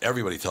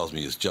everybody tells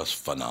me is just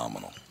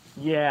phenomenal.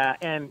 Yeah,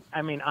 and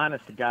I mean,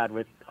 honest to God,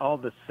 with all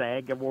the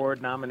SAG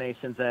Award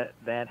nominations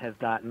that has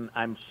gotten,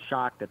 I'm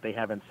shocked that they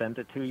haven't sent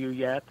it to you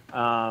yet.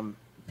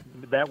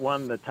 That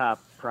won the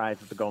top prize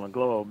at the Golden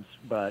Globes,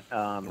 but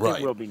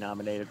Right. it will be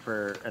nominated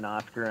for an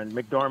Oscar. And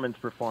McDormand's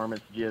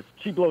performance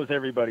she blows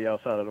everybody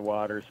else out of the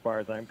water as far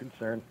as I'm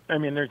concerned. I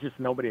mean, there's just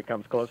nobody that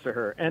comes close to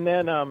her. And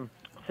then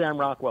Sam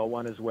Rockwell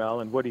won as well,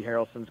 and Woody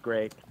Harrelson's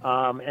great.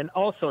 And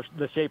also,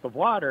 The Shape of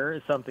Water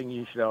is something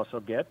you should also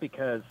get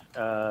because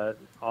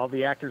all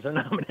the actors are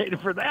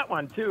nominated for that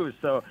one, too.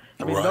 So,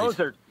 I mean, Right. those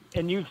are...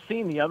 And you've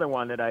seen the other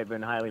one that I've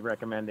been highly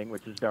recommending,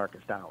 which is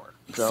Darkest Hour.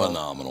 So,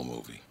 Phenomenal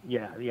movie.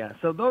 Yeah.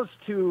 So those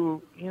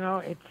two,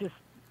 it's just,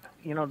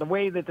 the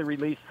way that they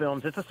release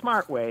films, it's a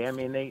smart way. I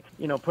mean, they,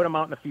 put them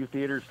out in a few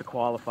theaters to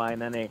qualify,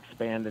 and then they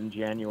expand in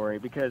January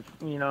because,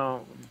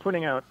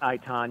 putting out I,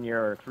 Tonya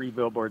or 3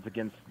 billboards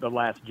against The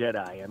Last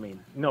Jedi, I mean,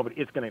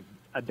 it's going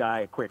to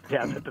die a quick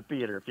death at the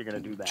theater if you're going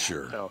to do that.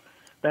 Sure. So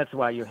that's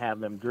why you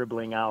have them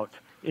dribbling out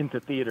into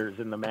theaters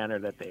in the manner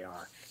that they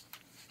are.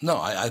 No,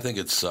 I think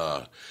it's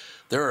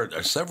there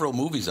are several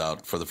movies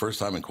out for the first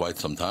time in quite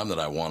some time that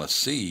I want to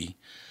see,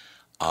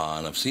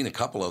 and I've seen a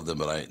couple of them,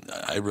 but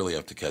I really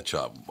have to catch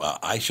up.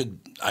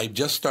 I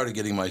just started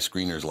getting my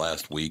screeners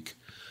last week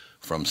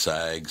from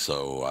SAG,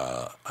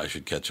 so I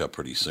should catch up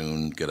pretty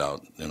soon. Get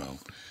out,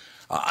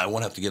 I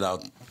won't have to get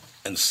out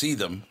and see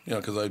them,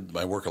 because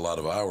I work a lot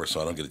of hours, so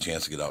I don't get a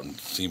chance to get out and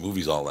see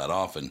movies all that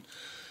often.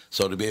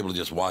 So to be able to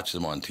just watch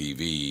them on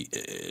TV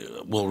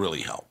will really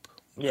help.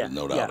 Yeah,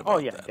 no doubt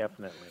about that.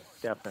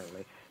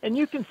 Definitely. And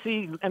you can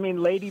see, I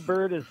mean, Lady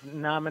Bird is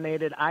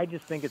nominated. I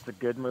just think it's a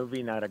good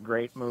movie, not a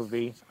great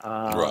movie.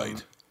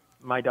 Right.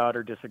 My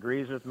daughter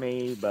disagrees with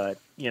me, but,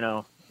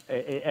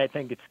 I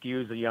think it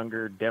skews a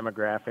younger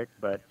demographic.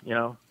 But,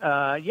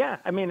 yeah,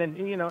 I mean,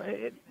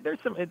 and,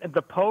 there's some,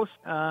 The Post,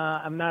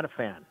 I'm not a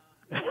fan.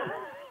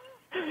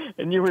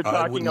 And you were talking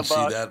I wouldn't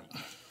about... see that.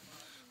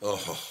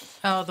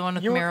 Oh, the one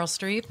with Meryl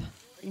Streep?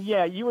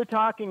 Yeah, you were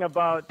talking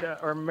about,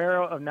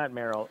 not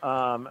Meryl,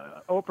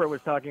 Oprah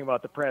was talking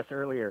about the press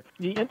earlier.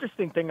 The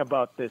interesting thing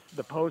about the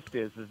Post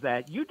is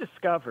that you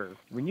discover,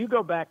 when you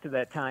go back to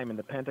that time in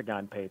the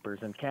Pentagon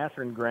Papers, and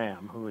Katharine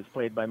Graham, who was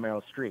played by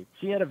Meryl Streep,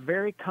 she had a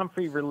very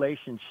comfy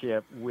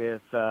relationship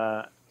with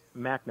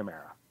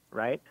McNamara,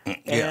 right?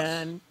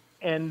 Yes.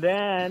 And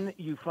then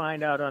you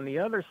find out on the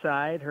other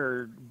side,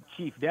 her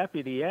chief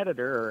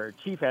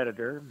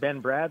editor, Ben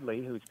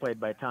Bradley, who's played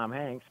by Tom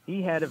Hanks,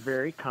 he had a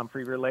very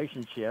comfy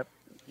relationship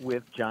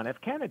with John F.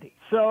 Kennedy.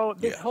 So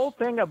this whole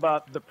thing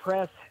about the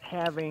press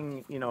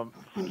having,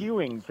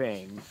 skewing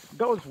things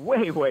goes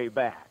way, way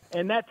back.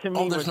 And that to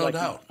me was no like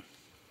doubt.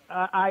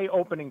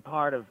 eye-opening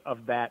part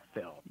of that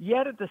film.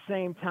 Yet at the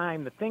same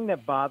time, the thing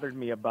that bothered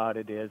me about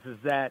it is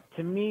that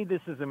to me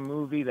this is a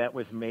movie that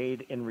was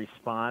made in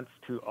response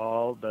to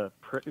all the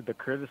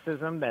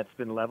criticism that's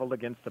been leveled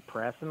against the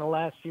press in the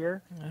last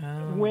year,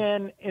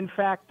 when in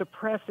fact the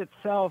press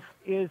itself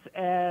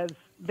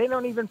they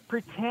don't even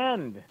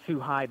pretend to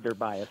hide their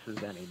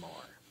biases anymore.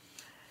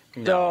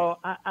 No. So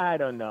I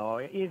don't know.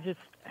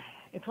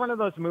 It's one of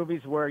those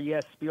movies where,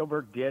 yes,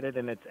 Spielberg did it,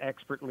 and it's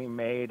expertly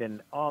made,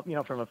 and all,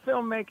 from a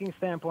filmmaking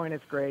standpoint,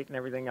 it's great and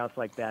everything else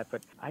like that.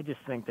 But I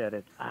just think that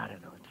it's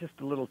just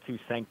a little too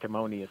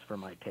sanctimonious for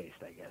my taste,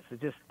 I guess.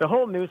 It's just the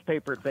whole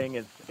newspaper thing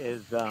is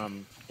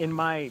in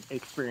my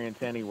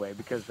experience anyway,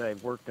 because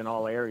I've worked in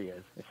all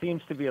areas. It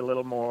seems to be a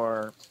little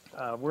more,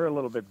 we're a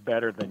little bit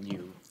better than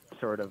you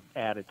sort of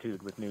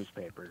attitude with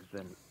newspapers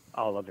than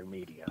all other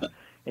media,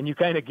 and you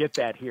kind of get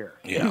that here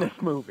in this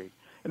movie.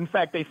 In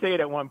fact, they say it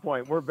at one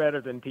point, we're better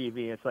than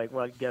TV. It's like,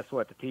 well, guess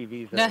what? The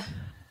TV's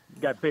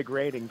got big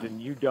ratings and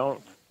you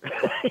don't.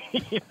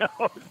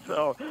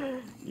 So,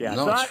 yeah.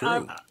 No, so it's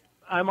true.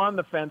 I'm on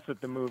the fence with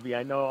the movie.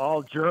 I know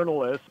all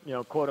journalists,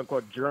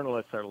 quote-unquote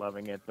journalists are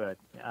loving it, but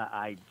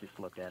I just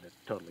looked at it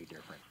totally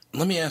different.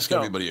 Let me ask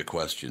everybody a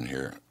question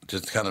here,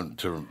 just kind of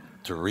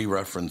to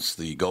re-reference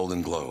the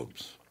Golden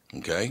Globes,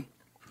 okay?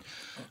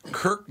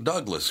 Kirk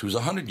Douglas, who's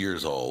 100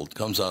 years old,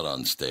 comes out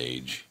on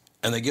stage,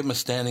 and they give him a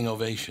standing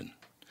ovation.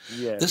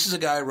 Yes. This is a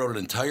guy who wrote an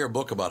entire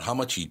book about how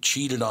much he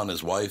cheated on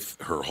his wife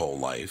her whole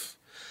life.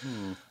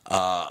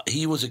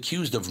 He was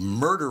accused of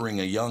murdering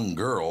a young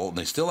girl, and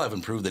they still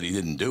haven't proved that he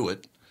didn't do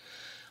it.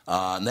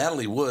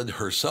 Natalie Wood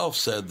herself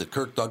said that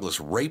Kirk Douglas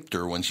raped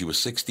her when she was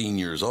 16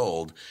 years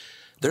old.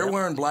 They're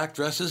wearing black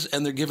dresses,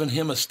 and they're giving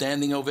him a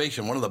standing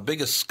ovation, one of the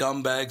biggest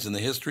scumbags in the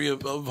history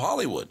of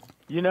Hollywood.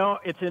 You know,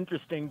 it's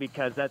interesting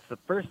because that's the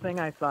first thing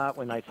I thought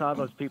when I saw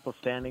those people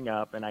standing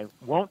up, and I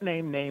won't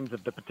name names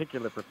of the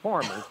particular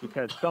performers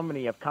because so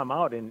many have come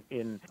out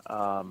in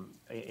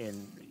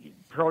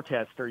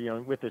protest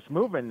or, with this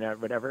movement or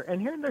whatever,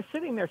 and here they're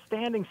sitting there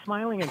standing,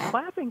 smiling, and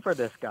clapping for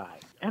this guy.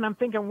 And I'm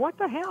thinking, what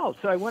the hell?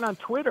 So I went on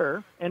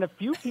Twitter, and a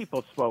few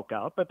people spoke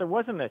out, but there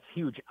wasn't this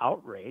huge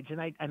outrage.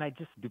 And I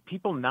just, do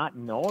people not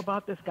know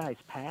about this guy's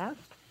past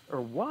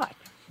or what?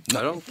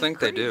 I don't think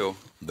they do.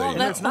 Well,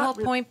 that's the whole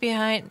point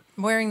behind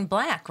wearing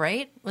black,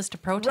 right? Was to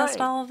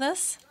protest all of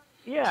this?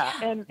 Yeah,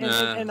 and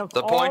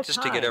the point is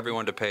to get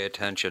everyone to pay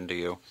attention to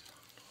you.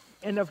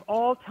 And of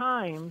all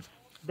times,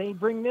 they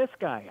bring this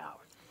guy out.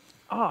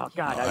 Oh,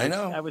 God, I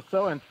know. I was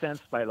so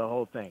incensed by the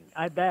whole thing.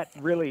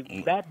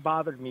 That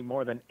bothered me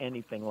more than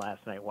anything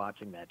last night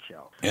watching that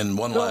show. And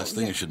one last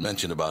thing I should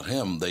mention about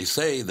him, they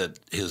say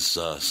that his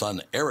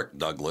son, Eric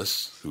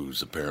Douglas,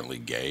 who's apparently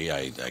gay,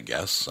 I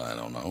guess, I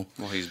don't know.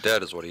 Well, he's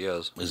dead is what he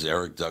is. Is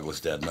Eric Douglas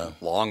dead now?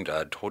 Long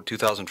dead.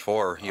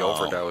 2004, he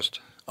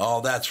overdosed.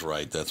 Oh, that's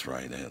right.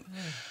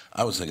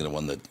 I was thinking of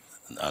one that...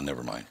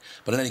 never mind.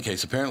 But in any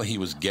case, apparently he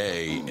was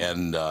gay,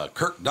 and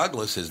Kirk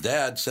Douglas, his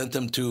dad, sent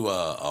him to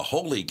a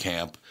holy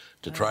camp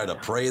to try to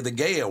pray the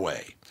gay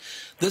away.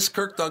 This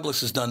Kirk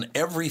Douglas has done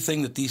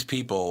everything that these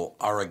people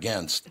are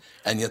against,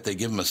 and yet they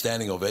give him a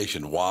standing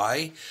ovation.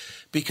 Why?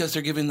 Because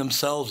they're giving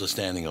themselves a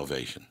standing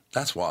ovation.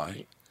 That's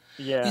why.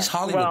 Yeah. These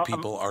Hollywood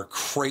people are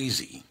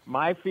crazy.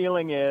 My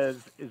feeling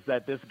is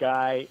that this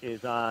guy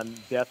is on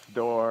death's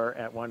door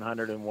at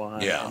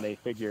 101, and they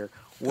figure,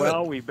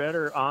 well, we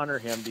better honor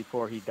him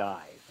before he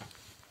dies.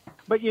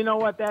 But you know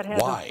what? That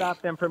hasn't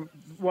stopped them from.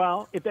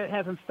 Well, if that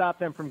hasn't stopped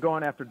them from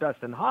going after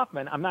Dustin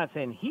Hoffman, I'm not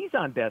saying he's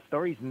on death's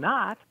door. He's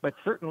not, but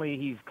certainly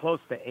he's close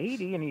to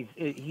 80, and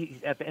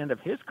he's at the end of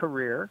his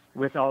career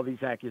with all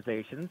these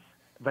accusations.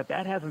 But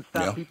that hasn't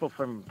stopped people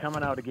from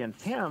coming out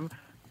against him.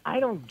 I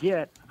don't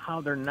get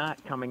how they're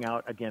not coming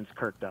out against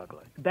Kirk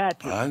Douglas. That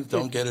just, I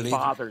don't get it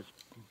either.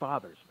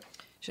 Bothers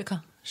me.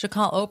 Should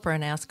call Oprah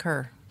and ask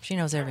her. She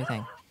knows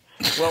everything.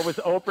 Well, was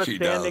Oprah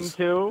standing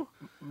too?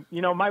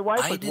 My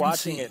wife was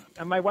watching it.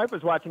 And my wife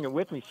was watching it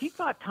with me. She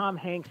thought Tom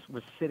Hanks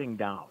was sitting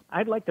down.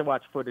 I'd like to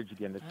watch footage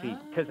again to see,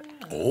 because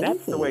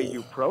that's the way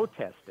you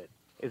protest it,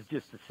 is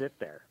just to sit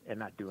there and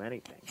not do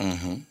anything.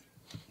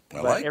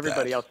 Mm-hmm. But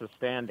everybody else was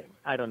standing.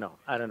 I don't know.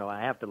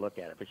 I have to look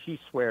at it. But she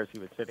swears he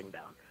was sitting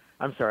down.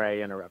 I'm sorry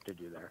I interrupted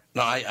you there.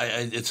 No,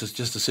 it's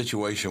just a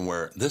situation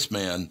where this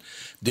man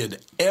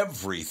did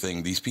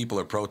everything these people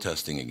are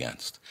protesting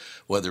against,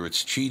 whether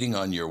it's cheating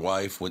on your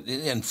wife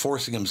and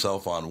forcing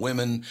himself on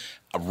women,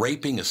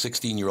 raping a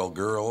 16-year-old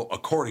girl,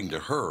 according to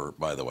her,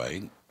 by the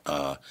way.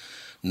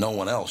 No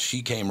one else.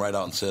 She came right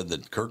out and said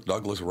that Kirk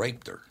Douglas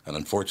raped her, and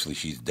unfortunately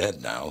she's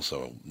dead now,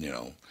 so,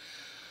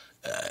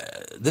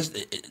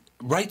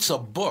 writes a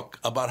book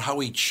about how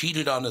he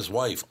cheated on his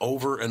wife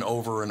over and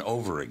over and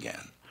over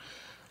again.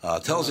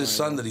 Tells his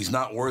son that he's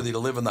not worthy to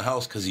live in the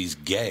house because he's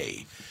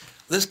gay.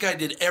 This guy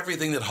did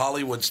everything that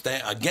Hollywood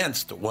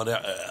against what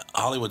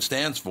Hollywood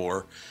stands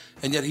for,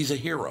 and yet he's a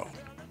hero.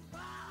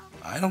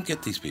 I don't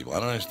get these people. I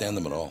don't understand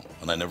them at all,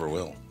 and I never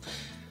will.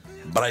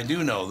 But I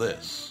do know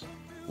this.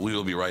 We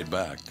will be right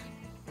back.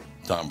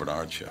 Tom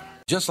Bernard Show.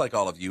 Just like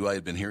all of you, I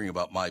had been hearing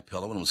about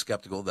MyPillow and was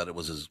skeptical that it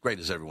was as great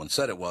as everyone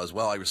said it was.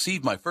 Well, I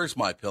received my first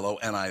MyPillow,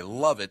 and I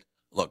love it.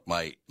 Look,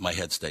 my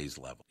head stays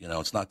level.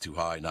 It's not too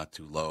high, not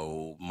too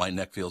low. My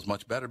neck feels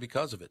much better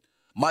because of it.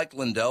 Mike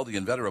Lindell, the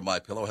inventor of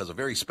MyPillow, has a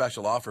very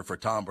special offer for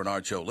Tom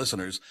Bernard Show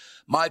listeners.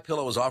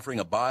 MyPillow is offering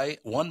a buy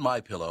one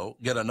MyPillow,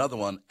 get another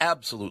one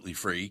absolutely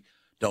free.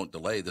 Don't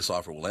delay. This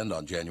offer will end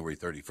on January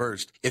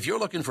 31st. If you're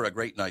looking for a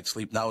great night's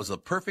sleep, now is the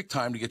perfect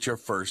time to get your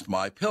first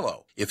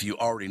MyPillow. If you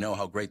already know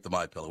how great the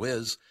MyPillow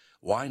is,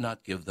 why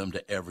not give them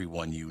to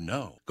everyone you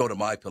know? Go to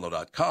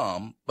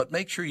MyPillow.com, but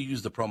make sure you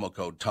use the promo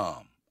code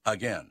TOM.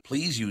 Again,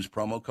 please use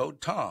promo code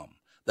TOM.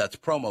 That's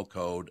promo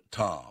code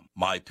TOM.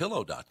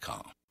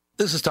 MyPillow.com.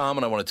 This is Tom,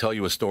 and I want to tell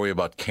you a story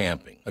about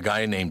camping. A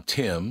guy named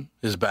Tim,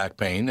 his back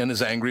pain, and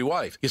his angry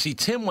wife. You see,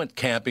 Tim went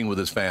camping with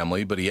his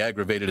family, but he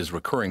aggravated his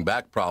recurring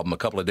back problem a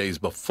couple of days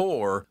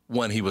before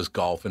when he was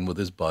golfing with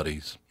his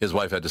buddies. His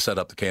wife had to set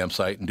up the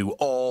campsite and do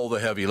all the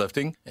heavy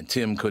lifting, and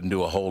Tim couldn't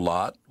do a whole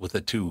lot with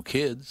the 2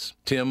 kids.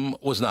 Tim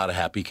was not a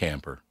happy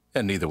camper.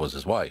 And neither was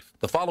his wife.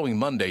 The following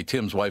Monday,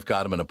 Tim's wife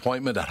got him an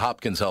appointment at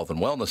Hopkins Health and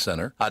Wellness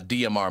Center, a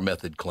DMR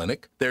method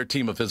clinic. Their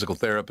team of physical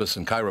therapists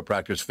and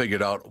chiropractors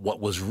figured out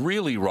what was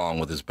really wrong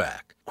with his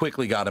back,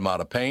 quickly got him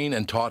out of pain,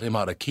 and taught him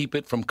how to keep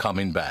it from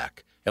coming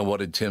back. And what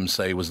did Tim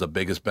say was the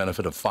biggest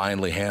benefit of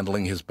finally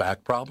handling his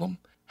back problem?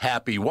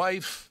 Happy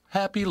wife,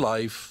 happy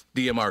life.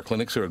 DMR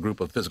clinics are a group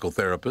of physical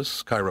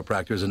therapists,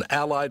 chiropractors, and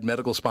allied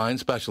medical spine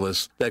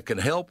specialists that can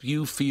help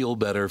you feel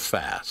better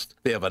fast.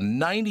 They have a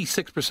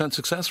 96%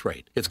 success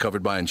rate. It's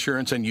covered by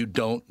insurance, and you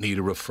don't need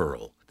a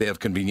referral. They have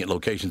convenient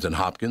locations in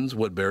Hopkins,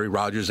 Woodbury,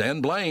 Rogers,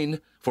 and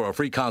Blaine. For a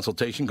free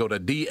consultation, go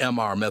to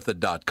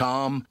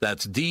dmrmethod.com.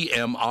 That's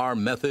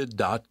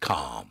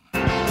dmrmethod.com.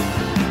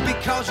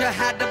 because you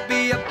had to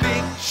be a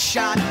big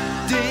shot,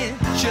 did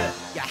you?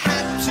 You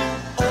had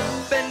to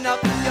open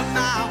up your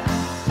mouth.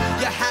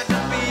 You had to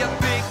be a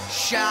big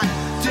shot,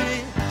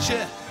 did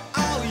you?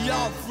 All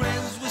your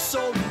friends were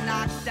so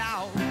knocked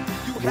out.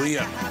 You had We,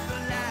 to have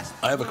the last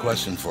I have a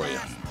question for you.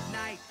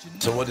 night.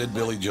 So what did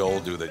Billy Joel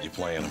do that you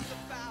playing him?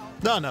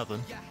 No,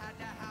 nothing.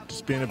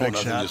 Just being a big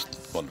nothing, shot.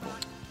 just wonderful.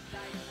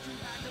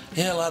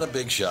 Yeah, a lot of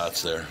big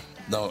shots there.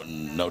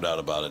 No doubt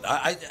about it.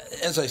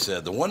 As I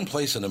said, the one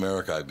place in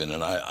America I've been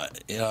in,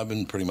 I've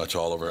been pretty much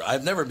all over.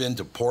 I've never been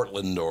to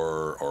Portland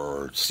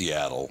or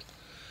Seattle.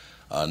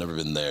 Never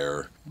been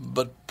there,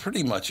 but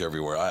pretty much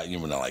everywhere.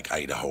 Like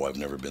Idaho, I've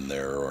never been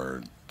there,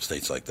 or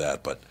states like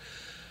that. But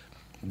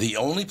the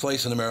only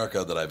place in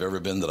America that I've ever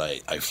been that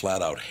I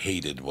flat out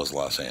hated was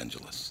Los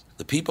Angeles.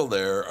 The people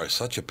there are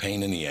such a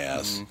pain in the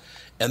ass. Mm-hmm.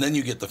 And then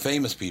you get the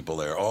famous people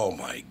there. Oh,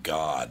 my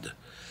God.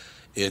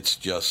 It's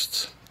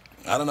just,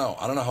 I don't know.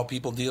 I don't know how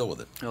people deal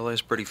with it.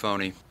 LA's pretty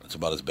phony. It's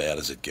about as bad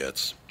as it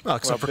gets. Oh,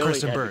 except for Billy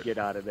Kristen had to Burt. get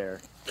out of there.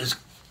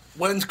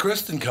 When's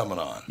Kristen coming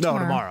on? No,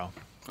 tomorrow.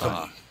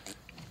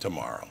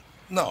 Tomorrow.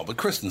 No, but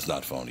Kristen's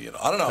not phony at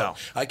all. I don't know. No.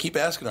 I keep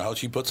asking her how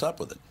she puts up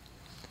with it.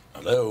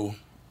 Hello?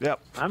 Yep.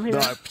 I'm here.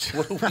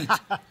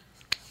 No,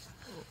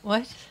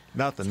 What?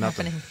 nothing.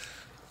 Happening?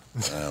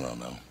 I don't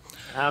know.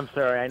 I'm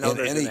sorry. I know In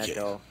there's any an case-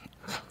 echo.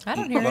 I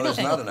don't hear Well, there's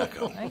anything. not an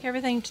echo. I think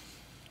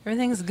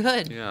everything's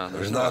good. Yeah,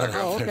 There's not an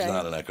Oh, okay. There's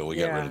not an echo. We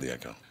got Yeah. rid of the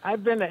echo.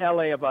 I've been to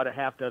LA about a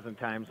half dozen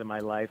times in my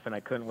life, and I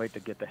couldn't wait to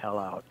get the hell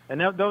out.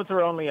 And those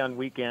were only on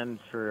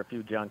weekends for a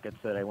few junkets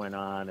that I went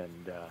on,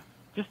 and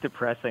just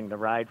depressing. The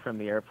ride from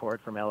the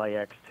airport from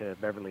LAX to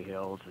Beverly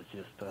Hills is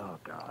just, oh,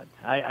 God.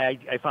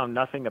 I found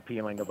nothing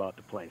appealing about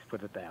the place,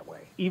 put it that way.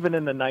 Even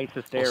in the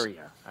nicest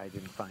area, I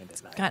didn't find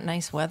it nice. Got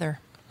nice weather.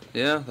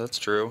 Yeah, that's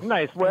true.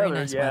 Nice weather,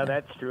 nice yeah, weather.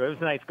 that's true. It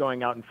was nice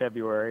going out in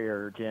February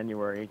or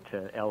January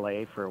to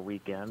L.A. for a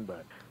weekend,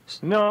 but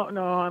no,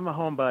 I'm a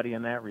homebody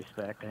in that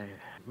respect.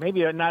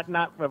 Maybe not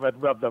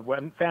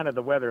the fan of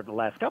the weather of the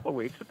last couple of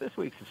weeks, but this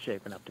week's is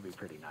shaping up to be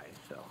pretty nice,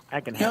 so I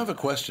can I have have a it.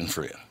 question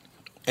for you.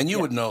 And you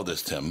would know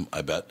this, Tim,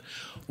 I bet.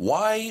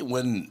 Why,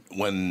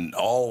 when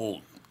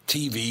all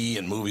TV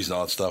and movies and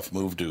all that stuff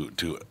moved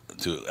to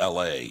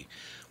L.A.,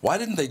 why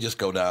didn't they just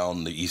go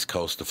down the East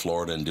Coast to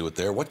Florida and do it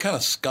there? What kind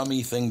of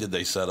scummy thing did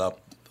they set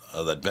up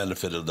that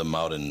benefited them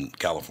out in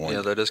California?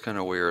 Yeah, that is kind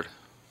of weird.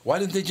 Why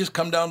didn't they just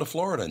come down to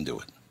Florida and do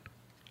it?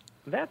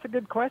 That's a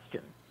good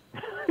question.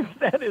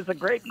 That is a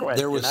great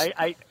question.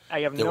 I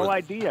have no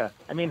idea.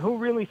 I mean, who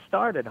really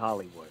started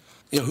Hollywood?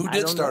 Yeah, who I did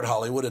don't start know.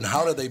 Hollywood, and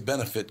how did they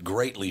benefit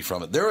greatly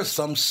from it? There is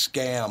some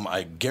scam,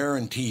 I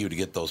guarantee you, to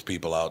get those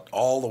people out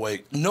all the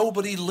way.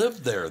 Nobody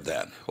lived there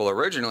then. Well,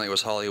 originally it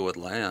was Hollywood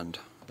Land,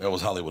 It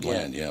was Hollywood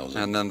Land, yeah. It was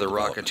and then the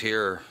development.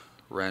 Rocketeer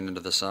ran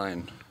into the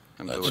sign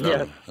and blew That's it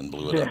right, up. and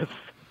blew it up.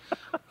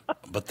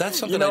 But that's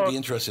something know- I'd be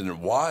interested in.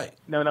 Why?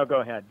 No,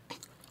 go ahead.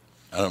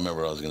 I don't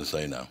remember what I was going to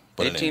say now.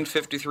 But anyway.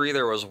 1853,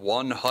 there was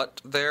one hut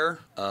there.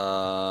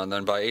 And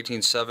then by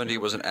 1870,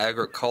 it was an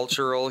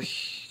agricultural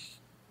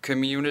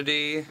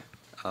community.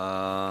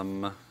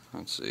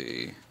 Let's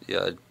see.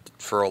 Yeah,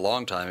 for a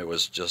long time, it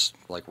was just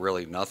like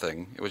really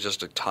nothing. It was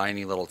just a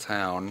tiny little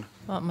town.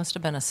 Well, it must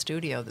have been a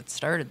studio that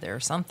started there or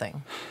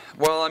something.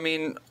 Well, I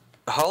mean,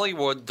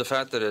 Hollywood, the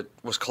fact that it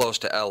was close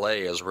to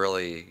L.A. is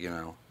really,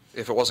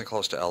 if it wasn't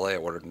close to L.A.,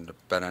 it wouldn't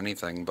have been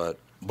anything, but...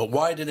 But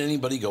why did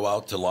anybody go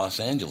out to Los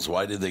Angeles?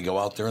 Why did they go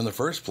out there in the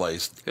first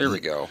place? Here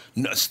we go.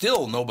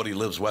 Still, nobody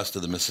lives west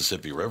of the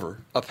Mississippi River.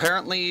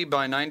 Apparently,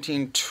 by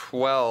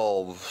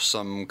 1912,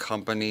 some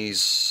companies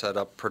set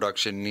up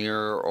production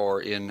near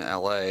or in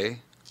L.A.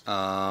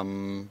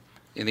 In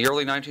the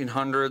early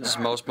 1900s,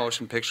 most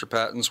motion picture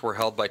patents were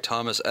held by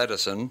Thomas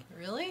Edison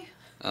Really?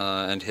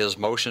 and his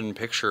Motion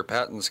Picture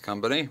Patents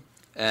Company.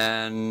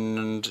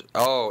 And,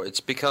 it's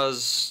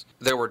because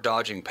they were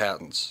dodging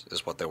patents,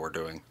 is what they were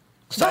doing.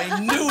 So I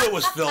knew it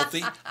was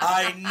filthy.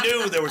 I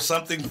knew there was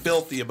something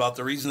filthy about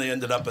the reason they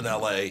ended up in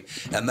L.A.,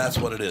 and that's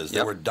what it is. They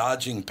Yep. were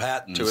dodging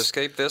patents. To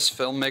escape this,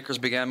 filmmakers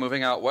began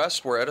moving out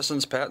west where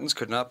Edison's patents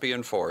could not be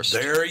enforced.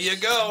 There you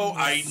go.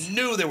 I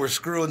knew they were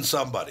screwing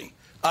somebody.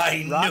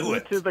 I knew Rotten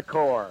it. to the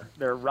core.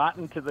 They're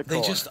rotten to the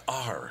core. They just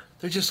are.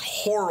 They're just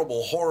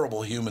horrible,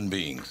 horrible human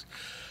beings.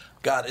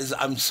 God,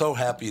 I'm so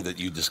happy that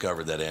you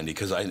discovered that, Andy,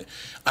 and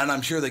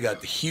I'm sure they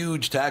got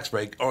huge tax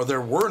break, or there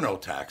were no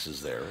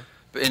taxes there.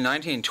 In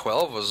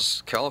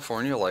 1912,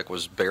 California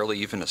was barely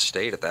even a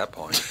state at that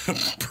point.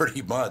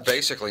 Pretty much.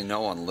 Basically,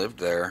 no one lived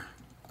there.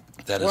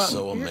 That is Well,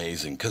 so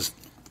amazing. Because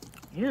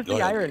Here's Go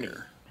the ahead, irony.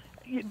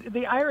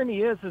 The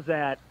irony is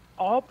that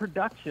all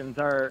productions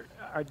they're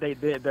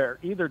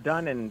either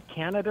done in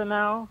Canada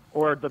now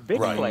or the big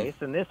Right. place,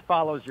 and this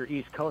follows your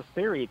East Coast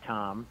theory,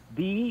 Tom.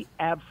 The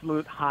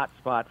absolute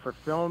hotspot for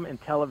film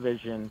and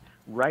television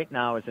right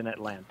now is in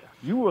Atlanta.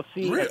 You will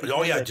see. Really? At the Oh,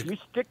 end, yeah. If you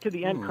stick to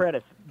the end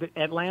credits,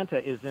 Atlanta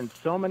is in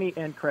so many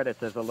end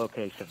credits as a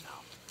location now.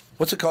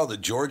 What's it called? The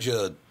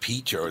Georgia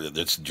Peach, or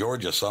it's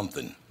Georgia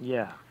something.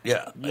 Yeah.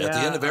 Yeah. At the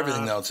end of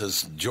everything uh, now, it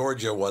says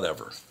Georgia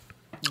whatever.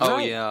 Oh,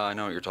 Right. yeah, I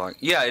know what you're talking.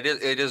 Yeah, it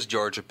is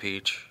Georgia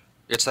Peach.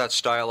 It's that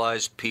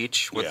stylized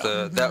peach with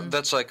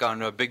that's like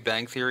on Big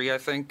Bang Theory, I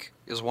think,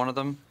 is one of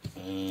them.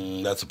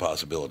 That's a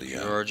possibility,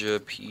 yeah. Georgia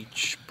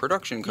Peach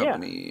Production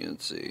Company.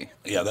 Let's see.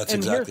 Yeah, that's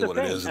And exactly here's what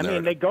the it thing. is. I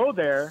mean, they go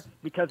there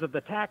because of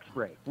the tax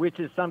break, which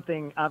is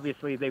something,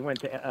 obviously, they went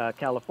to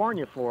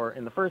California for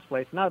in the first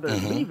place. Now they're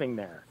leaving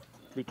there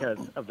because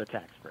of the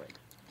tax break.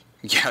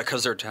 Yeah,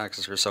 because their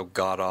taxes are so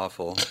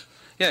god-awful.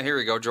 Yeah, here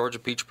we go, Georgia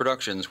Peach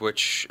Productions,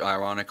 which,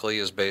 ironically,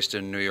 is based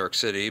in New York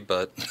City,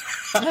 but...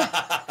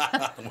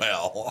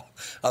 Well,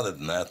 other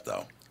than that,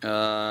 though.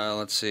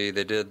 Let's see,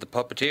 they did The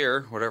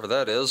Puppeteer, whatever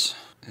that is.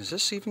 Is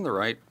this even the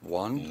right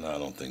one? No, I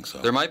don't think so.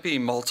 There might be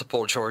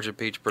multiple Georgia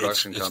Peach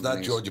production companies. It's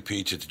not Georgia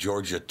Peach, it's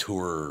Georgia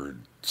Tour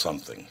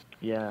something.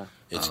 Yeah.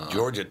 It's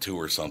Georgia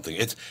Tour something.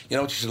 It's, you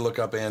know what you should look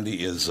up,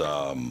 Andy, is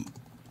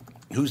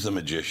who's the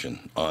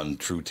magician on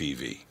True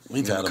TV?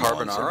 We've had him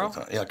on several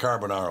times. Yeah,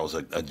 Carbonaro's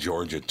a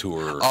Georgia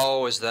Tour.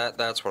 Oh,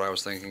 that's what I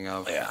was thinking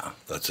of. Yeah,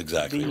 that's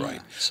exactly right.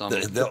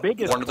 The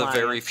biggest one of the client,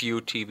 very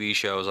few TV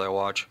shows I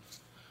watch.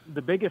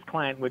 The biggest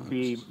client would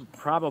be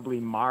probably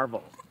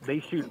Marvel. They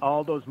shoot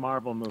all those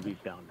Marvel movies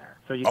down there.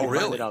 So you can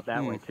find it out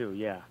that way, too.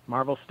 Yeah,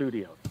 Marvel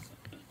Studios.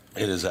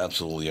 It is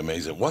absolutely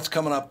amazing. What's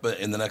coming up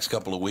in the next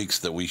couple of weeks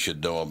that we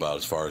should know about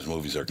as far as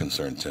movies are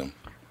concerned, Tim?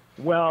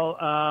 Well,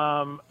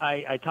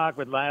 I talked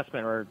with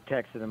Lastman, or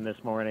texted him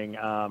this morning.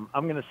 I'm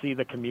going to see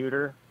The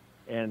Commuter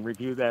and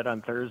review that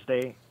on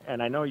Thursday.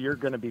 And I know you're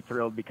going to be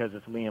thrilled because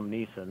it's Liam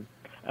Neeson.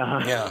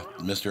 Yeah,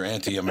 Mr.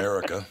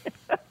 Anti-America.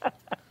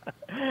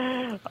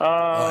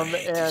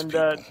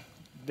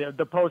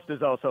 The Post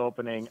is also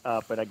opening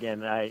up, but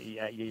again,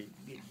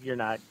 you're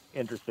not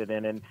interested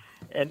in.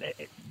 And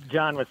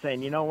John was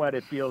saying, you know what?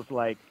 It feels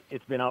like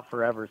it's been out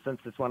forever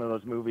since it's one of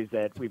those movies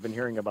that we've been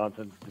hearing about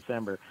since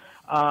December.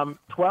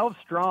 12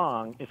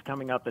 Strong is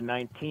coming out the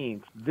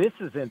 19th. This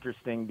is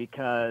interesting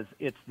because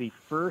it's the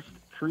first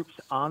troops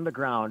on the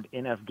ground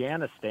in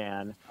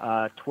Afghanistan,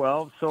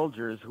 12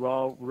 soldiers who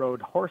all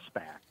rode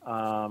horseback.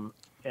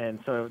 And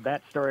so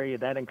that story,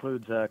 that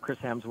includes Chris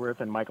Hemsworth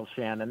and Michael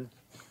Shannon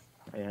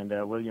and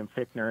William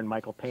Fichtner and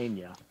Michael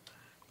Pena.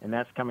 And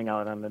that's coming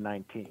out on the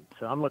 19th.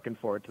 So I'm looking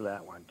forward to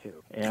that one,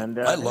 too. And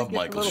I love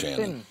Michael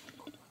Shannon.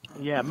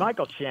 Yeah,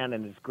 Michael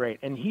Shannon is great.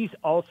 And he's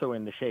also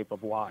in The Shape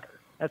of Water.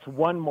 That's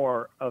one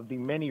more of the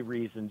many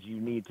reasons you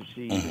need to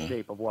see The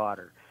Shape of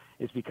Water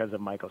is because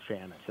of Michael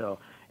Shannon. So,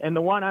 and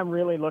the one I'm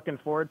really looking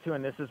forward to,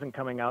 and this isn't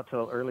coming out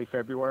till early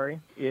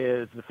February,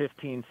 is the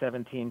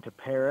 15-17 to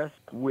Paris,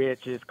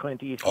 which is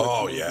Clint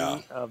Eastwood's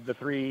movie of the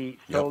three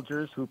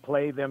soldiers who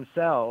play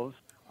themselves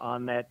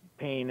on that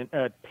train in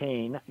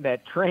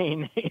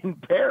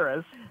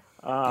Paris,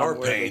 where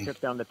they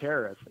took down the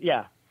terrorists.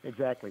 Yeah,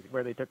 exactly,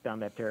 where they took down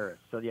that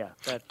terrorist. So yeah,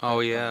 that's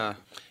yeah.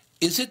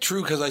 Is it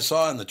true? Because I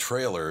saw in the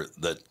trailer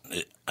that,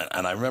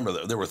 and I remember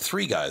that there were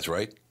three guys,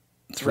 right?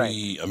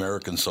 Three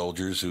American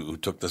soldiers who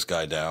took this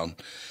guy down.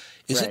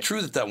 Is it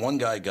true that one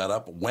guy got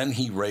up when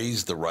he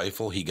raised the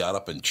rifle? He got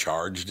up and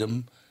charged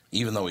him,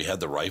 even though he had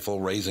the rifle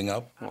raising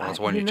up. Well, that's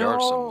when you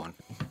charge someone.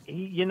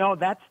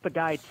 That's the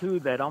guy too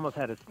that almost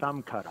had his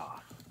thumb cut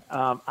off.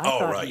 And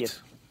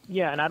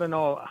I don't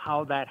know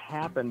how that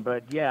happened,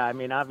 but yeah, I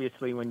mean,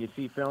 obviously, when you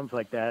see films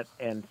like that,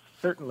 and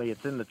certainly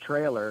it's in the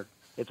trailer.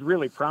 It's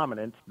really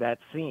prominent, that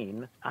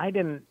scene.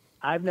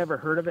 I've never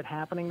heard of it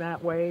happening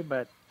that way,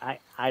 but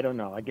I don't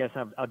know. I guess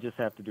I'll just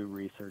have to do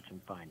research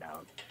and find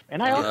out.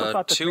 And I also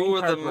thought the two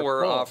of them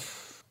were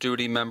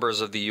off-duty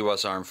members of the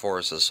U.S. Armed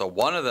Forces, so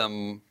one of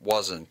them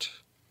wasn't,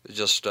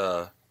 just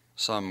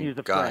some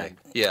guy. Friend.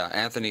 Yeah,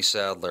 Anthony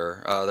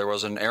Sadler. There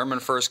was an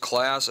airman first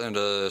class and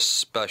a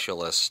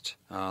specialist.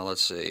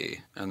 Let's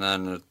see. And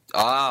then,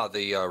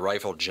 the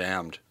rifle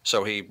jammed.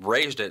 So he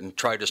raised it and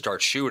tried to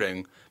start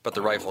shooting, but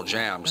the rifle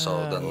jammed,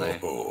 so then they...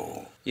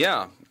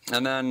 Yeah,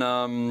 and then,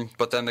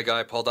 but then the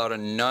guy pulled out a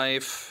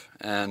knife,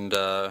 and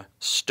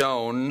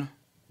Stone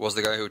was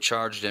the guy who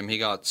charged him. He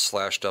got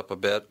slashed up a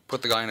bit,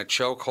 put the guy in a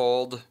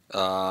chokehold,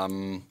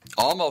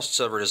 almost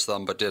severed his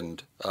thumb, but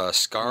didn't.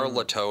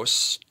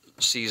 Scarlatos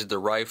seized the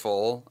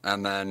rifle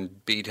and then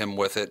beat him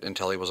with it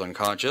until he was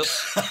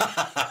unconscious.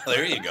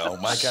 There you go,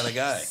 my kind of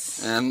guy.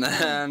 And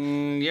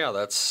then,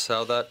 that's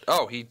how that...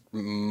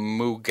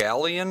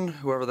 Mugalian,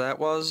 whoever that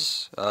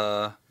was,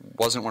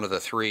 wasn't one of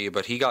the three,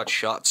 but he got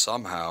shot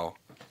somehow.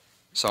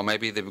 So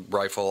maybe the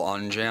rifle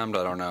unjammed,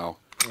 I don't know.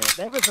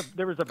 Yeah,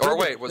 there was a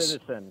British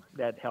citizen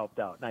that helped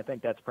out, and I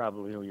think that's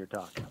probably who you're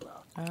talking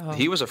about. Oh.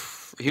 He was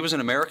an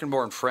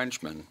American-born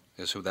Frenchman,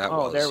 is who that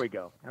was. Oh, there we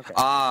go. Okay.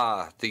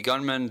 The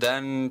gunman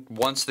then,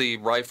 once the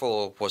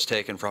rifle was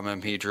taken from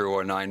him, he drew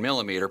a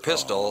 9mm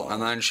pistol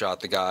and then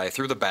shot the guy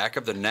through the back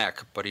of the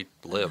neck, but he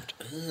lived.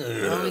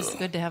 Always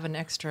good to have an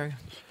extra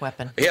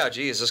weapon. Yeah,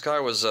 geez, this guy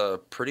was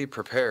pretty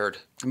prepared,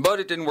 but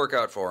it didn't work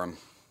out for him.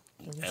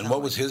 And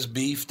what was his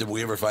beef? Did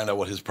we ever find out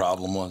what his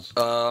problem was?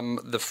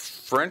 The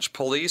French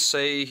police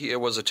say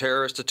it was a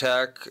terrorist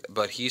attack,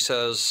 but he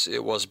says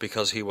it was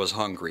because he was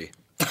hungry.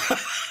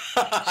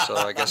 So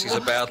I guess he's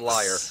a bad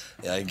liar.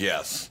 Yeah, I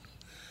guess.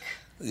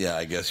 Yeah,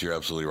 I guess you're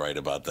absolutely right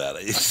about that.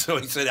 So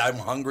he said, I'm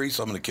hungry,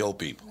 so I'm going to kill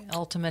people.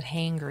 Ultimate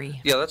hangry.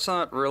 Yeah, that's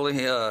not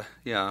really,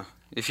 yeah.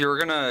 If you were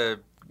going to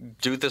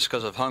do this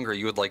because of hunger,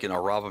 you would, like,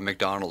 rob a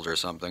McDonald's or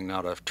something,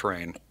 not a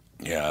train.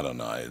 Yeah, I don't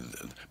know.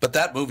 But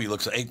that movie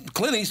looks...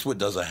 Clint Eastwood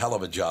does a hell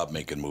of a job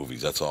making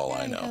movies. That's all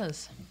I know. He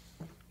does.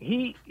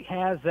 He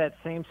has that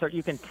same sort.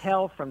 You can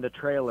tell from the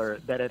trailer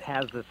that it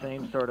has the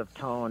same sort of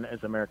tone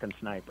as American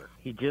Sniper.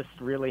 He just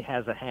really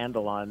has a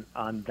handle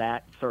on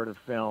that sort of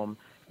film.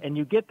 And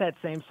you get that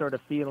same sort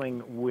of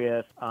feeling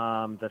with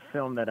the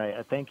film that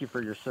I Thank You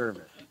for Your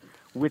Service,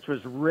 which was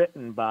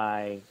written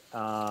by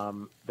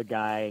the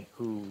guy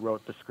who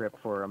wrote the script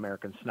for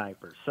American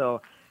Sniper.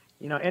 So,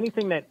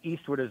 anything that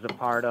Eastwood is a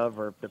part of,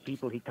 or the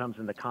people he comes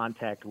into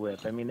contact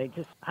with, I mean, they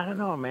just, I don't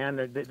know,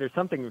 man. There's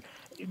something.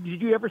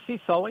 Did you ever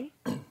see Sully?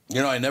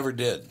 I never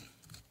did.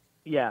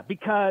 Yeah,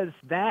 because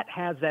that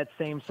has that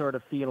same sort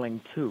of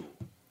feeling, too.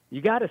 You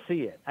got to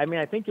see it. I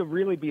mean, I think you'll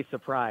really be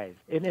surprised.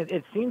 And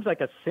it seems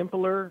like a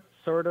simpler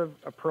sort of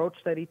approach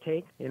that he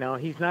takes.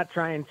 He's not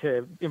trying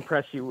to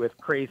impress you with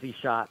crazy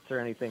shots or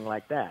anything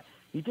like that.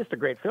 He's just a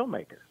great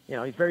filmmaker.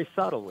 He's very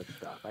subtle with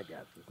stuff, I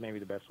guess, is maybe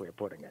the best way of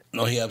putting it.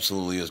 No, he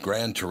absolutely is.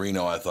 Gran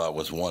Torino, I thought,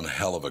 was one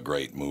hell of a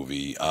great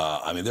movie.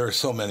 I mean, there are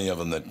so many of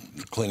them that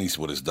Clint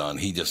Eastwood has done.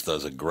 He just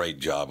does a great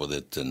job with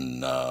it.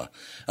 And I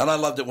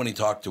loved it when he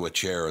talked to a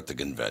chair at the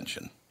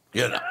convention.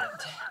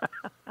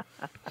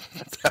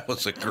 That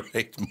was a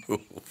great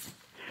move.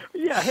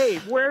 Yeah, hey,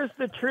 where's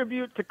the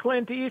tribute to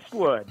Clint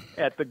Eastwood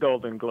at the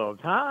Golden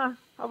Globes, huh?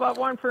 How about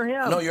one for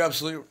him? No, you're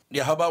absolutely...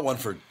 Yeah, how about one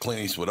for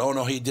Clint Eastwood? Oh,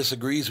 no, he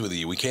disagrees with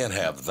you. We can't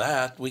have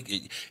that.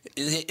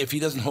 If he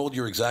doesn't hold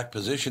your exact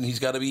position, he's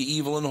got to be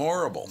evil and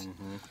horrible.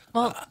 Mm-hmm.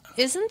 Well,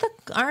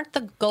 aren't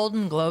the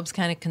Golden Globes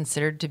kind of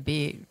considered to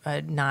be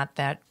not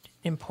that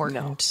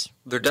important? No.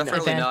 They're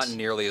definitely event? not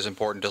nearly as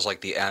important as,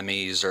 like, the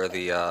Emmys or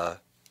the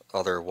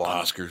other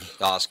ones.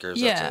 Oscars.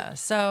 Yeah,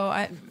 so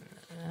I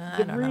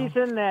the don't know.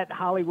 reason that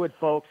Hollywood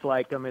folks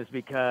like them is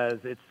because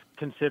it's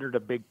considered a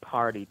big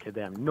party to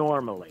them,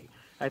 normally.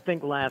 I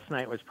think last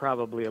night was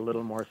probably a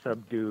little more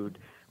subdued,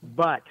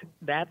 but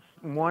that's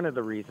one of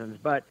the reasons.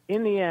 But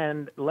in the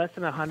end, less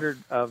than 100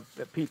 of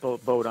people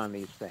vote on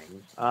these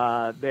things.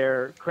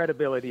 Their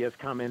credibility has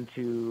come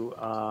into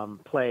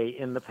play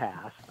in the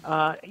past.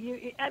 I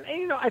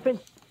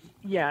think...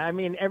 Yeah, I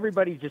mean,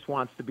 everybody just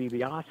wants to be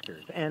the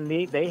Oscars, and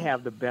they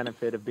have the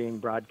benefit of being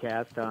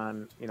broadcast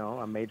on,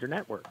 a major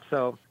network.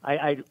 So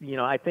I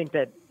think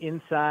that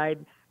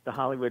inside the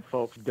Hollywood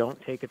folks don't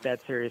take it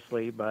that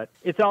seriously, but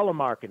it's all a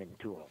marketing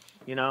tool.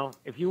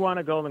 If you want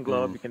a Golden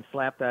Globe, you can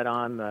slap that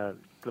on the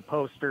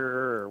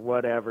poster or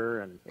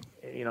whatever, and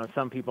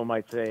some people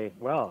might say,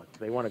 well, if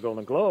they want a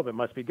Golden Globe, it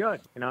must be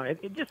good.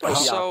 It just like the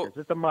Oscars,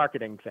 it's a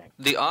marketing thing.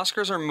 The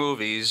Oscars are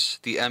movies,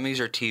 the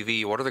Emmys are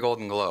TV. What are the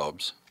Golden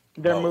Globes?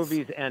 They're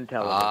movies and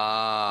television.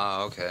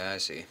 Ah, okay, I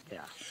see.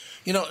 Yeah.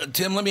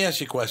 Tim, let me ask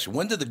you a question.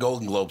 When did the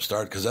Golden Globe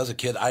start? Because as a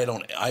kid,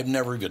 I've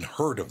never even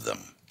heard of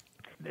them.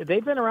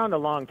 They've been around a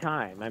long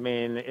time. I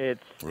mean,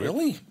 it's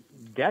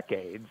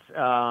decades,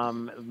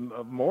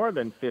 more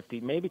than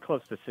 50, maybe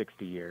close to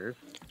 60 years.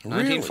 Really?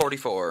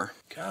 1944.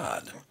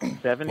 God.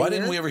 70 Why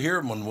didn't years? we ever hear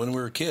them when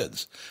we were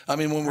kids? I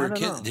mean, when we were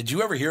kids, did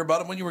you ever hear about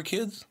them when you were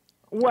kids?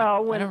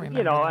 Well, when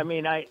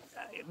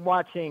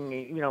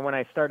watching, when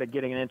I started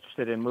getting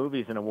interested in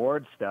movies and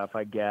award stuff,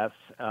 I guess,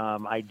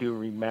 I do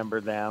remember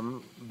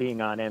them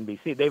being on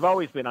NBC. They've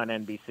always been on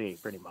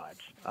NBC, pretty much,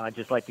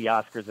 just like the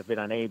Oscars have been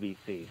on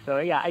ABC. So,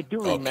 yeah, I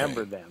do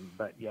remember them,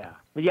 but yeah.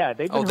 But, yeah,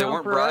 they've been they around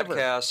weren't forever.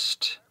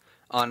 broadcast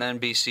on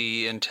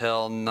NBC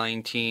until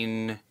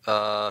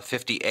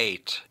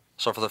 1958.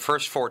 So for the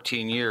first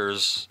 14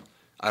 years,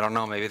 I don't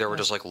know, maybe they were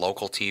just like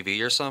local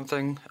TV or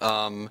something.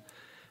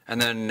 And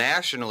then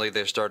nationally,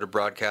 they started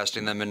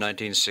broadcasting them in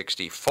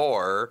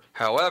 1964.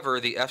 However,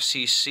 the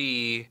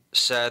FCC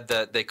said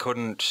that they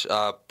couldn't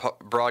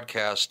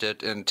broadcast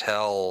it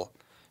until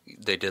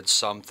they did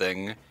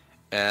something.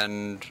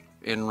 And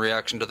in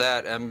reaction to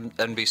that,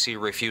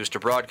 NBC refused to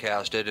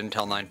broadcast it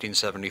until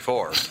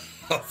 1974.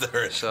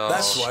 So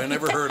that's why I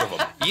never heard of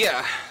them.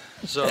 Yeah.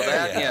 So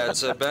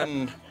it's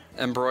been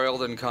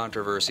embroiled in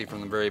controversy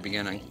from the very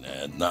beginning.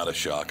 Not a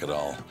shock at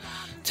all.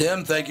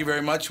 Tim, thank you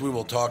very much. We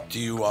will talk to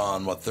you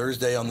on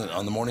Thursday on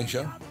the morning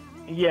show.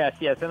 Yes.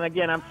 And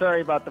again, I'm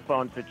sorry about the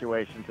phone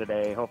situation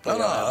today. Hopefully,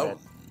 I'll have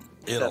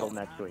it settled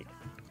next week.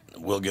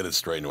 We'll get it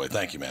straightened away.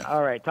 Thank you, man.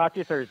 All right. Talk to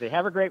you Thursday.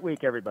 Have a great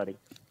week, everybody.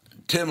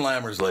 Tim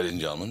Lammers, ladies and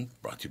gentlemen,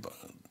 brought to you by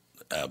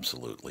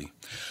absolutely.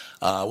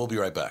 We'll be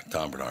right back.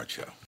 Tom Bernard Show.